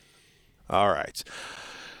 All right.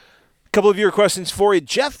 A couple of your questions for you.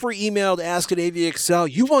 Jeffrey emailed Ask at AVXL.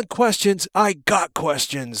 You want questions? I got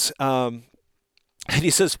questions. And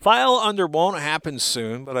he says, file under won't happen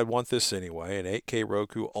soon, but I want this anyway, an 8K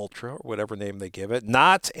Roku Ultra, or whatever name they give it,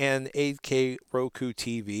 not an 8K Roku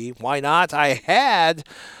TV. Why not? I had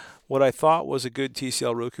what I thought was a good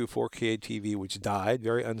TCL Roku 4K TV, which died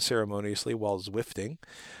very unceremoniously while Zwifting.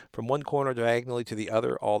 From one corner diagonally to the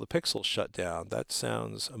other, all the pixels shut down. That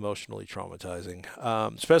sounds emotionally traumatizing,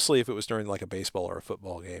 especially if it was during like a baseball or a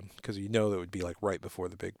football game, because that would be like right before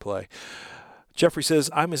the big play. Jeffrey says,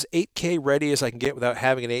 I'm as 8K ready as I can get without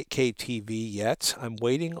having an 8K TV yet. I'm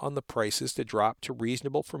waiting on the prices to drop to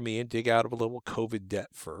reasonable for me and dig out of a little COVID debt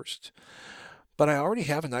first. But I already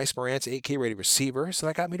have a nice Marantz 8K ready receiver, so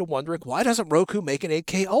that got me to wondering, why doesn't Roku make an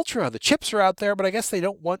 8K Ultra? The chips are out there, but I guess they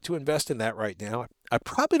don't want to invest in that right now. I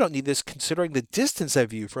probably don't need this considering the distance I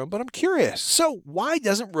view from, but I'm curious. So why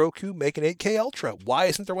doesn't Roku make an 8K Ultra? Why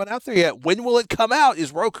isn't there one out there yet? When will it come out?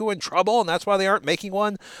 Is Roku in trouble and that's why they aren't making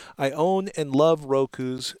one? I own and love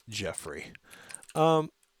Roku's Jeffrey.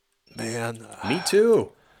 Man. Me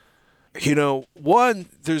too. You know, one,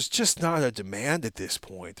 there's just not a demand at this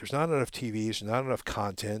point. There's not enough TVs, there's not enough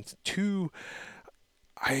content. Two,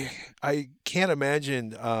 I can't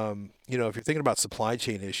imagine, if you're thinking about supply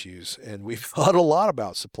chain issues, and we've thought a lot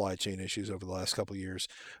about supply chain issues over the last couple of years,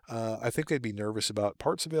 I think they'd be nervous about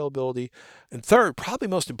parts availability. And third, probably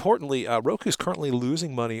most importantly, Roku is currently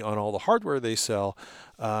losing money on all the hardware they sell,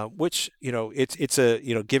 which, it's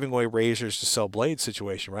a, giving away razors to sell blades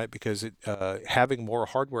situation, right? Because having more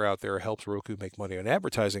hardware out there helps Roku make money on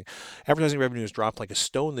advertising. Advertising revenue has dropped like a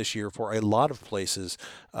stone this year for a lot of places.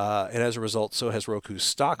 And as a result, so has Roku's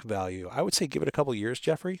stock value. I would say give it a couple years,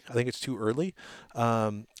 Jeffrey. I think it's too early.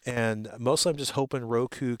 And mostly I'm just hoping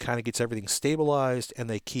Roku kind of gets everything stabilized and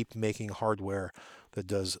they keep making hardware that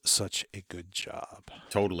does such a good job.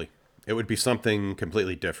 Totally. It would be something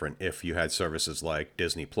completely different if you had services like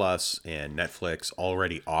Disney Plus and Netflix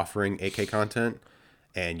already offering 8K content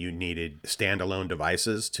and you needed standalone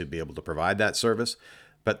devices to be able to provide that service.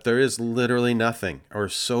 But there is literally nothing or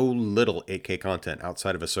so little 8K content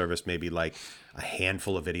outside of a service, maybe like a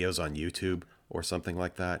handful of videos on YouTube or something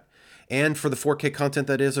like that. And for the 4K content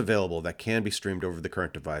that is available that can be streamed over the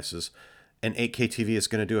current devices, an 8K TV is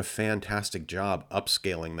going to do a fantastic job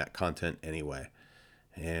upscaling that content anyway.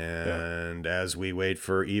 And as we wait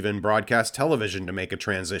for even broadcast television to make a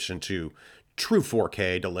transition to true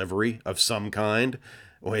 4K delivery of some kind,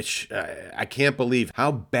 which I can't believe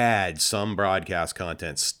how bad some broadcast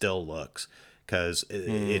content still looks, because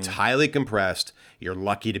it's highly compressed. You're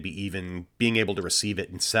lucky to be even being able to receive it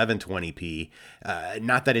in 720p.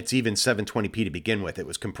 Not that it's even 720p to begin with. It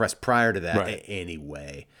was compressed prior to that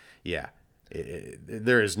anyway. Yeah,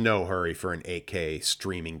 there is no hurry for an 8K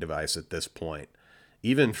streaming device at this point,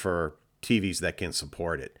 even for TVs that can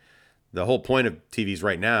support it. The whole point of TVs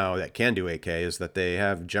right now that can do 8K is that they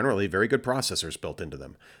have generally very good processors built into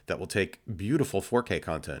them that will take beautiful 4K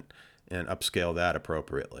content and upscale that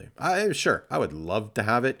appropriately. I would love to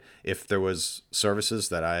have it if there was services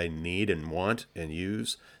that I need and want and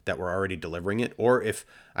use that were already delivering it, or if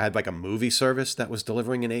I had like a movie service that was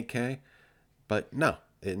delivering in 8K. But no,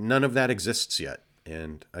 none of that exists yet,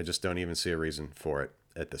 and I just don't even see a reason for it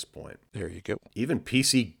at this point. There you go. Even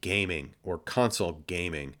PC gaming or console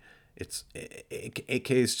gaming,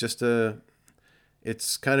 8K is just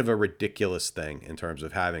it's kind of a ridiculous thing in terms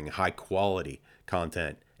of having high quality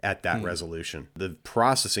content at that resolution. The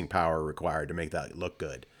processing power required to make that look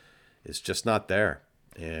good is just not there,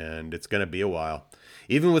 and it's going to be a while.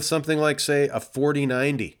 Even with something like, say, a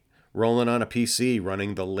 4090 rolling on a PC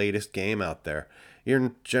running the latest game out there,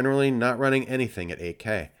 you're generally not running anything at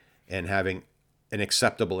 8K and having an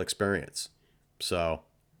acceptable experience. So,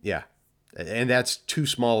 yeah. And that's too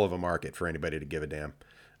small of a market for anybody to give a damn,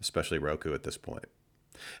 especially Roku at this point.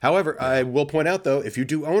 However, I will point out, though, if you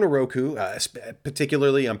do own a Roku,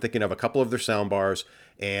 particularly I'm thinking of a couple of their soundbars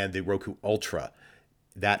and the Roku Ultra,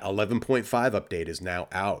 that 11.5 update is now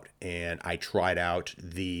out, and I tried out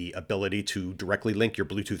the ability to directly link your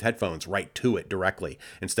Bluetooth headphones right to it directly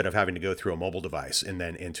instead of having to go through a mobile device and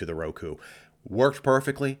then into the Roku. Worked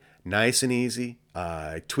perfectly, nice and easy.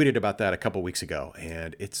 I tweeted about that a couple weeks ago,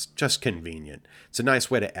 and it's just convenient. It's a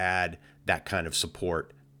nice way to add that kind of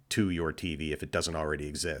support to your TV if it doesn't already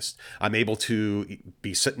exist. I'm able to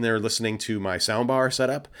be sitting there listening to my soundbar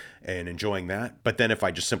setup and enjoying that. But then if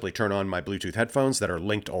I just simply turn on my Bluetooth headphones that are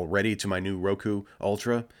linked already to my new Roku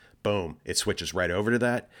Ultra, boom, it switches right over to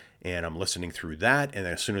that. And I'm listening through that. And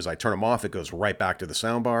as soon as I turn them off, it goes right back to the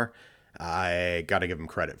soundbar. I got to give them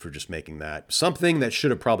credit for just making that something that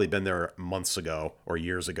should have probably been there months ago or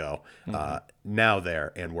years ago. Now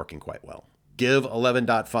there and working quite well. Give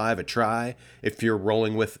 11.5 a try if you're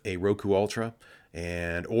rolling with a Roku Ultra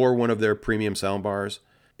or one of their premium soundbars.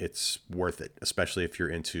 It's worth it, especially if you're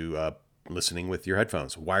into listening with your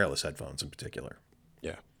headphones, wireless headphones in particular.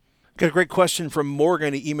 Yeah. Got a great question from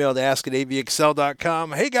Morgan. He emailed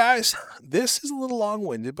ask@avxl.com. Hey guys, this is a little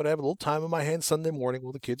long-winded, but I have a little time on my hands Sunday morning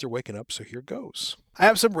while the kids are waking up, so here goes. I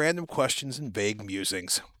have some random questions and vague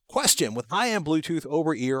musings. Question: with high-end Bluetooth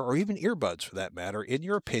over-ear or even earbuds for that matter, in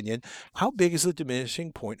your opinion, how big is the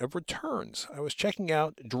diminishing point of returns? I was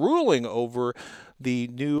drooling over the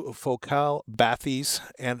new Focal Bathies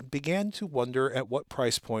and began to wonder at what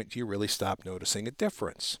price point do you really stop noticing a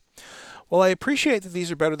difference? Well, I appreciate that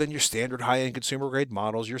these are better than your standard high-end consumer-grade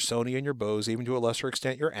models, your Sony and your Bose, even to a lesser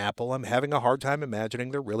extent your Apple. I'm having a hard time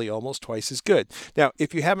imagining they're really almost twice as good. Now,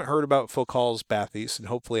 if you haven't heard about Focal's Bathies, and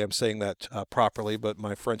hopefully I'm saying that properly, but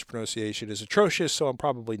my French pronunciation is atrocious, so I'm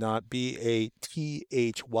probably not. Bathys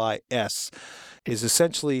is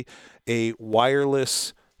essentially a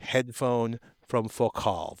wireless headphone from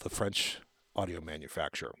Focal, the French audio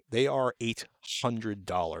manufacturer. They are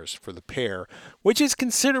 $800 for the pair, which is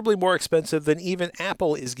considerably more expensive than even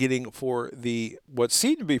Apple is getting for the what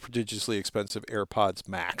seem to be prodigiously expensive AirPods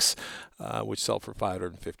Max, which sell for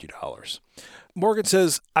 $550. Morgan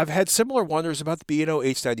says, I've had similar wonders about the B&O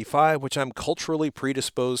H95, which I'm culturally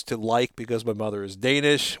predisposed to like because my mother is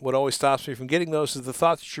Danish. What always stops me from getting those is the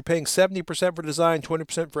thought that you're paying 70% for design,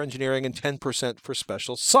 20% for engineering, and 10% for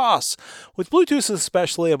special sauce. With Bluetooth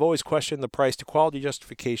especially, I've always questioned the price to quality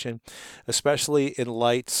justification, especially in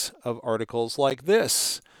light of articles like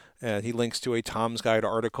this. And he links to a Tom's Guide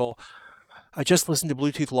article. I just listened to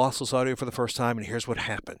Bluetooth lossless audio for the first time, and here's what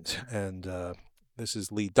happened. And this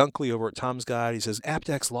is Lee Dunkley over at Tom's Guide. He says,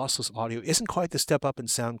 aptX lossless audio isn't quite the step up in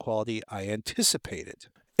sound quality I anticipated.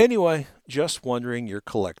 Anyway, just wondering your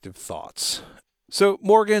collective thoughts. So,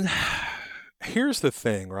 Morgan, here's the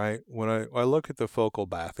thing, right? When I look at the Focal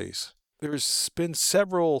Bathies, there's been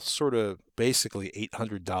several sort of basically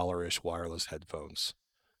 $800-ish wireless headphones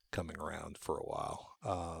coming around for a while.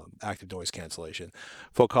 Active noise cancellation.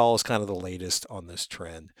 Focal is kind of the latest on this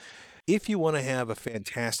trend. If you want to have a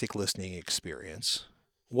fantastic listening experience,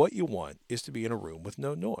 what you want is to be in a room with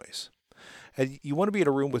no noise. And you want to be in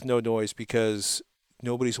a room with no noise because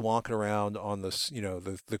nobody's walking around on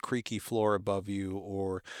the creaky floor above you,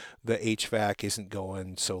 or the HVAC isn't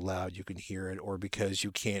going so loud you can hear it, or because you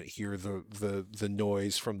can't hear the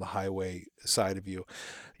noise from the highway side of you.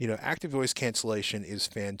 Active noise cancellation is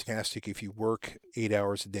fantastic if you work 8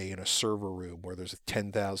 hours a day in a server room where there's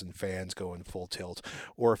 10,000 fans going full tilt,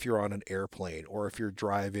 or if you're on an airplane, or if you're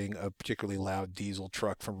driving a particularly loud diesel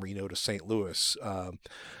truck from Reno to St. Louis.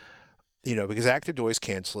 Because active noise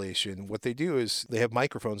cancellation, what they do is they have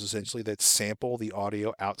microphones essentially that sample the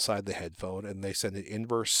audio outside the headphone, and they send an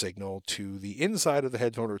inverse signal to the inside of the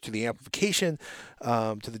headphone or to the amplification,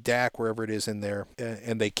 to the DAC, wherever it is in there,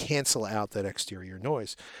 and they cancel out that exterior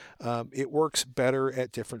noise. It works better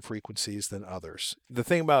at different frequencies than others. The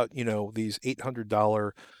thing about, these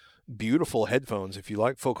 $800 beautiful headphones, if you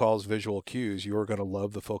like Focal's visual cues, you're going to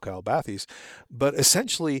love the Focal Bathies. But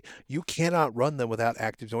essentially, you cannot run them without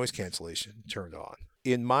active noise cancellation turned on.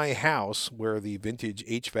 In my house, where the vintage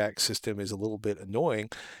HVAC system is a little bit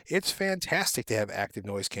annoying, it's fantastic to have active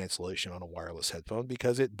noise cancellation on a wireless headphone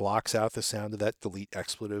because it blocks out the sound of that delete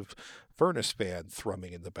expletive furnace fan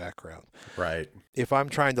thrumming in the background. Right. If I'm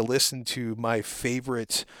trying to listen to my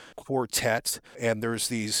favorite quartet and there's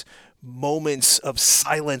these moments of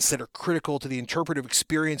silence that are critical to the interpretive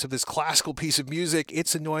experience of this classical piece of music,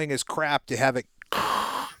 it's annoying as crap to have it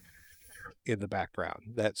in the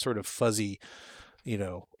background, that sort of fuzzy,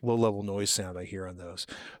 low-level noise sound I hear on those.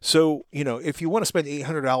 So, if you want to spend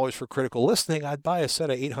 $800 for critical listening, I'd buy a set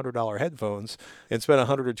of $800 headphones and spend $100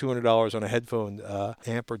 or $200 on a headphone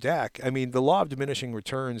amp or DAC. I mean, the law of diminishing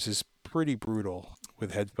returns is pretty brutal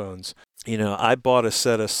with headphones. I bought a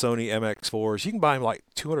set of Sony MX4s. You can buy them like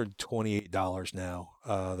 $228 now,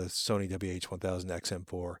 the Sony WH-1000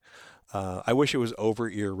 XM4. I wish it was over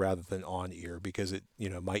ear rather than on ear because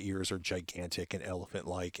my ears are gigantic and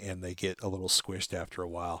elephant-like and they get a little squished after a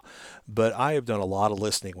while. But I have done a lot of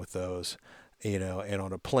listening with those, and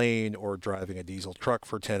on a plane or driving a diesel truck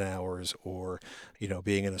for 10 hours or,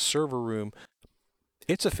 being in a server room.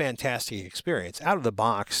 It's a fantastic experience. Out of the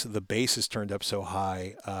box, the bass is turned up so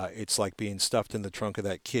high, it's like being stuffed in the trunk of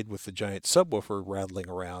that kid with the giant subwoofer rattling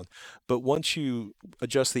around. But once you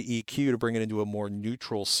adjust the EQ to bring it into a more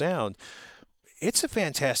neutral sound, it's a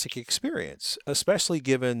fantastic experience, especially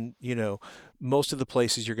given, most of the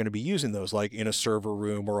places you're going to be using those, like in a server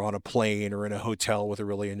room or on a plane or in a hotel with a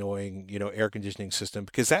really annoying, air conditioning system,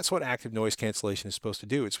 because that's what active noise cancellation is supposed to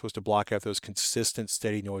do. It's supposed to block out those consistent,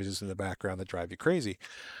 steady noises in the background that drive you crazy.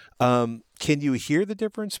 Can you hear the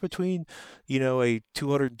difference between, a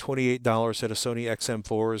 $228 set of Sony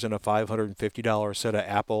XM4s and a $550 set of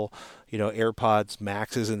Apple, AirPods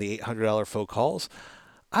Maxes and the $800 Focals?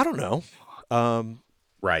 I don't know.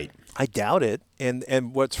 Right. I doubt it.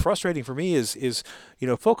 And what's frustrating for me is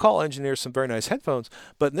Phil Call engineers some very nice headphones,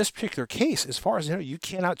 but in this particular case, as far as I know, you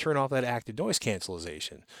cannot turn off that active noise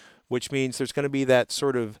cancellation, which means there's going to be that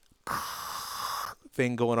sort of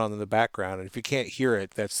thing going on in the background, and if you can't hear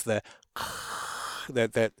it, that's the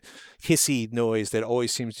that hissy noise that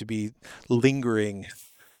always seems to be lingering.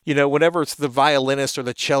 Whenever it's the violinist or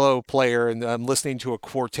the cello player and I'm listening to a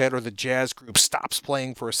quartet or the jazz group stops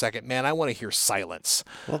playing for a second, man, I want to hear silence.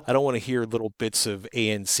 Well, I don't want to hear little bits of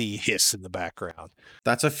ANC hiss in the background.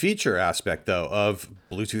 that's a feature aspect, though, of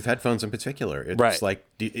Bluetooth headphones in particular. It's Right. like,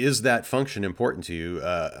 is that function important to you?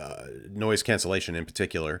 Noise cancellation in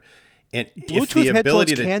particular. And if Bluetooth the headphones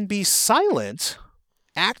ability to can be silent.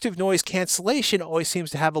 Active noise cancellation always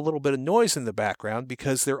seems to have a little bit of noise in the background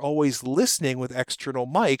because they're always listening with external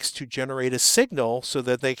mics to generate a signal so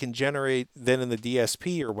that they can generate then in the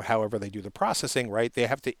DSP or however they do the processing, right? They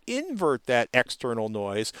have to invert that external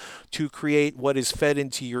noise to create what is fed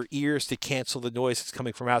into your ears to cancel the noise that's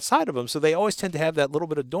coming from outside of them. So they always tend to have that little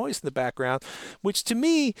bit of noise in the background, which to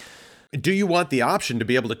me, do you want the option to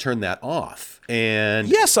be able to turn that off? And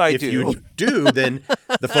yes, I if do. you do, then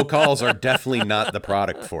the Focals are definitely not the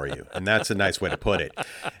product for you. And that's a nice way to put it.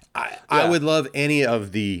 I would love any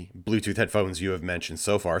of the Bluetooth headphones you have mentioned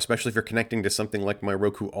so far, especially if you're connecting to something like my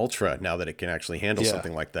Roku Ultra, now that it can actually handle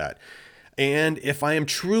something like that. And if I am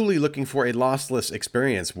truly looking for a lossless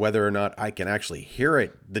experience, whether or not I can actually hear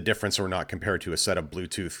it, the difference or not compared to a set of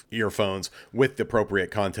Bluetooth earphones with the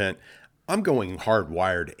appropriate content, I'm going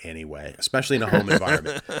hardwired anyway, especially in a home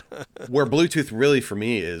environment. Where Bluetooth really, for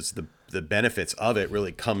me, is the benefits of it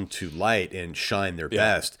really come to light and shine their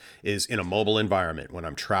best is in a mobile environment when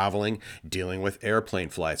I'm traveling, dealing with airplane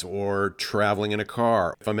flights, or traveling in a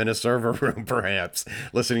car. If I'm in a server room, perhaps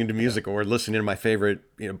listening to music or listening to my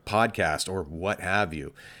favorite podcast or what have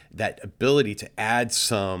you. That ability to add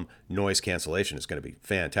some noise cancellation is going to be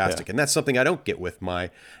fantastic. And that's something I don't get with my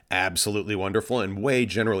absolutely wonderful and way,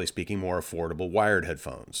 generally speaking, more affordable wired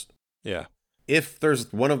headphones. Yeah. If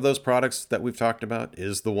there's one of those products that we've talked about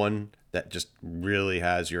is the one that just really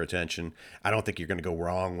has your attention, I don't think you're going to go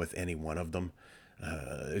wrong with any one of them.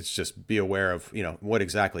 It's just be aware of, what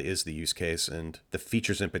exactly is the use case and the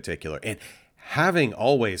features in particular. And having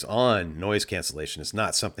always on noise cancellation is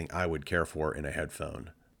not something I would care for in a headphone.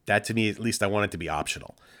 That, to me, at least I want it to be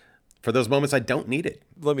optional. For those moments, I don't need it.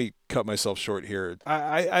 Let me cut myself short here.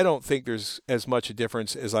 I don't think there's as much a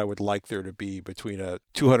difference as I would like there to be between a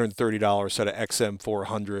 $230 set of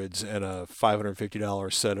XM400s and a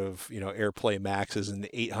 $550 set of AirPlay Maxes and the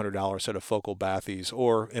 $800 set of Focal Bathies,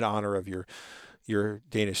 or in honor of your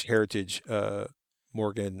Danish heritage,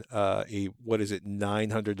 Morgan,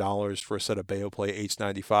 $900 for a set of Beoplay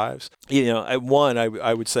H95s.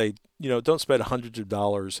 I would say, don't spend hundreds of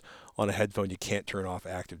dollars on a headphone you can't turn off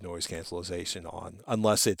active noise cancellation on,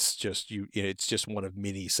 unless it's just it's just one of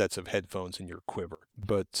many sets of headphones in your quiver.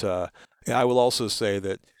 But I will also say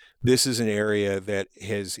that this is an area that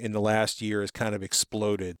has, in the last year, has kind of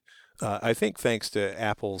exploded. I think thanks to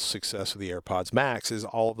Apple's success with the AirPods Max, is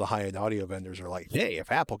all of the high-end audio vendors are like, hey,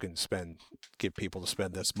 if Apple can get people to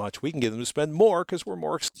spend this much, we can get them to spend more because we're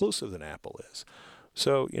more exclusive than Apple is.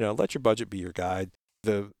 So, let your budget be your guide.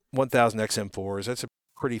 The 1000 XM4s, that's a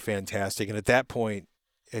pretty fantastic. And at that point,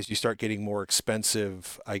 as you start getting more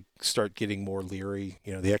expensive, I start getting more leery.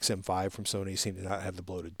 The XM5 from Sony seemed to not have the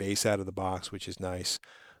bloated bass out of the box, which is nice.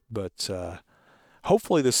 But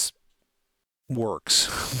hopefully this works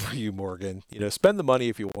for you, Morgan. Spend the money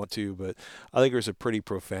if you want to, but I think there's a pretty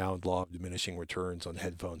profound law of diminishing returns on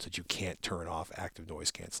headphones that you can't turn off active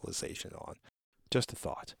noise cancellation on. Just a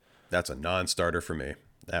thought. That's a non-starter for me.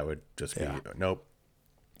 That would just be, nope.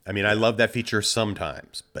 I mean, I love that feature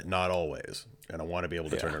sometimes, but not always. And I want to be able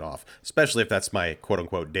to turn it off, especially if that's my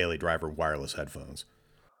quote-unquote daily driver wireless headphones.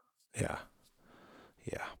 Yeah.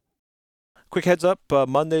 Quick heads up,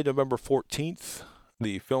 Monday, November 14th,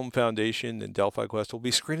 the Film Foundation and Delphi Quest will be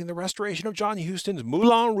screening the restoration of John Huston's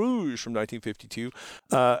Moulin Rouge from 1952.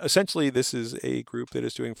 Essentially, this is a group that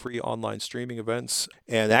is doing free online streaming events.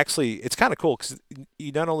 And actually, it's kind of cool because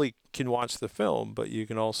you not only can watch the film, but you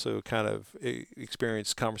can also kind of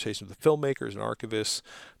experience conversations with the filmmakers and archivists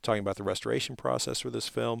talking about the restoration process for this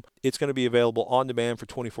film. It's going to be available on demand for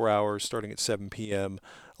 24 hours starting at 7 p.m.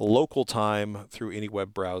 local time through any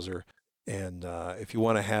web browser. And if you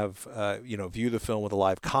want to have, view the film with a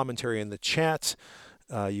live commentary in the chat,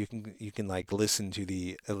 you can like listen to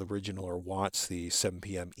the original or watch the 7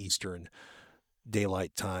 p.m. Eastern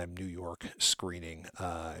Daylight Time New York screening.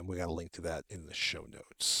 And we got a link to that in the show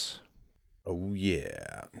notes. Oh,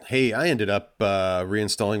 yeah. Hey, I ended up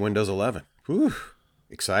reinstalling Windows 11. Whew.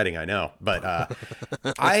 Exciting, I know. But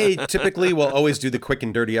I typically will always do the quick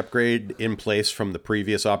and dirty upgrade in place from the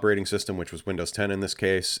previous operating system, which was Windows 10 in this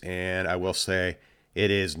case. And I will say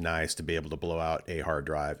it is nice to be able to blow out a hard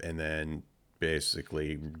drive and then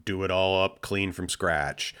basically do it all up clean from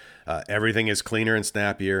scratch. Everything is cleaner and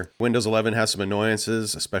snappier. Windows 11 has some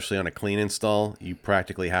annoyances, especially on a clean install. You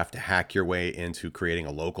practically have to hack your way into creating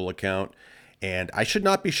a local account. And I should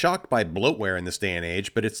not be shocked by bloatware in this day and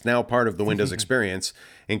age, but it's now part of the Windows experience,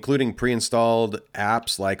 including pre-installed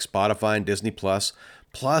apps like Spotify and Disney Plus,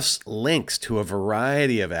 plus links to a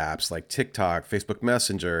variety of apps like TikTok, Facebook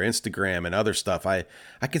Messenger, Instagram, and other stuff I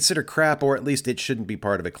consider crap, or at least it shouldn't be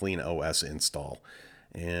part of a clean OS install.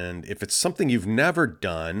 And if it's something you've never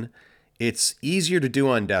done, it's easier to do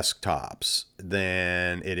on desktops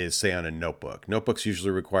than it is, say, on a notebook. Notebooks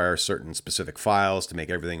usually require certain specific files to make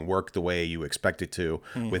everything work the way you expect it to,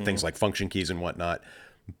 with things like function keys and whatnot.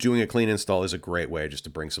 Doing a clean install is a great way just to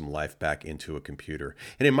bring some life back into a computer.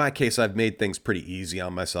 And in my case, I've made things pretty easy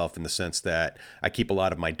on myself in the sense that I keep a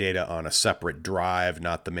lot of my data on a separate drive,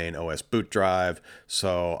 not the main OS boot drive.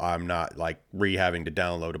 So I'm not like having to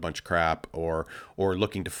download a bunch of crap or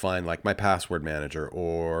looking to find like my password manager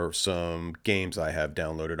or some games I have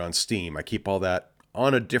downloaded on Steam. I keep all that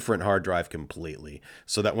on a different hard drive completely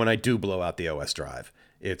so that when I do blow out the OS drive,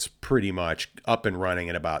 it's pretty much up and running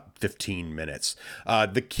in about 15 minutes.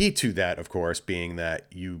 The key to that, of course, being that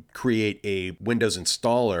you create a Windows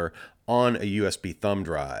installer on a USB thumb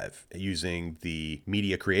drive using the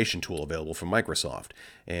media creation tool available from Microsoft.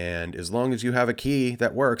 And as long as you have a key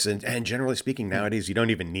that works, and generally speaking, nowadays, you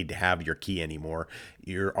don't even need to have your key anymore.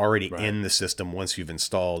 You're already in the system once you've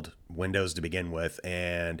installed Windows to begin with,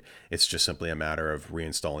 and it's just simply a matter of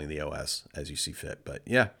reinstalling the OS as you see fit. But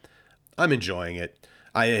yeah, I'm enjoying it.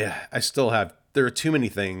 I still have, there are too many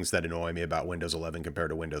things that annoy me about Windows 11 compared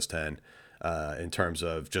to Windows 10 in terms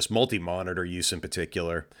of just multi-monitor use in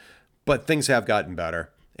particular. But things have gotten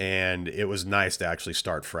better, and it was nice to actually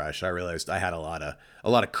start fresh. I realized I had a lot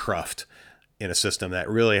of cruft in a system that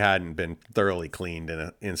really hadn't been thoroughly cleaned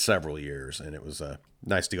in several years, and it was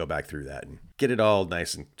nice to go back through that and get it all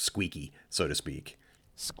nice and squeaky, so to speak.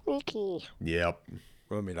 Squeaky. Yep.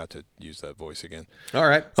 Remind me not to use that voice again. All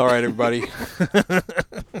right. All right, everybody.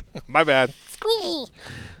 My bad. Squeaky.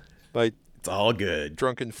 My It's all good.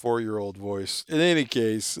 drunken 4-year-old voice. In any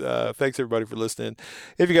case, thanks everybody for listening.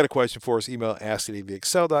 If you got a question for us, email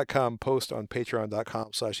ask@avxl.com, post on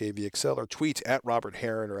patreon.com/avxl, or tweet at Robert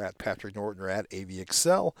Heron or at Patrick Norton or at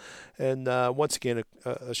avxl. And once again,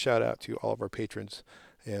 a shout out to all of our patrons.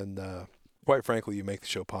 And quite frankly, you make the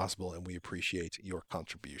show possible, and we appreciate your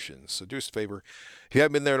contributions. So do us a favor. If you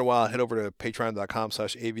haven't been there in a while, head over to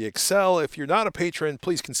patreon.com/avxl. If you're not a patron,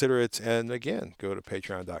 please consider it. And again, go to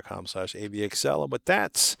patreon.com/avxl. And with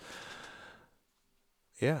that,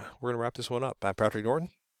 yeah, we're going to wrap this one up. I'm Patrick Norton.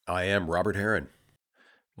 I am Robert Heron.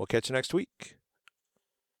 We'll catch you next week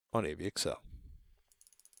on AVXL.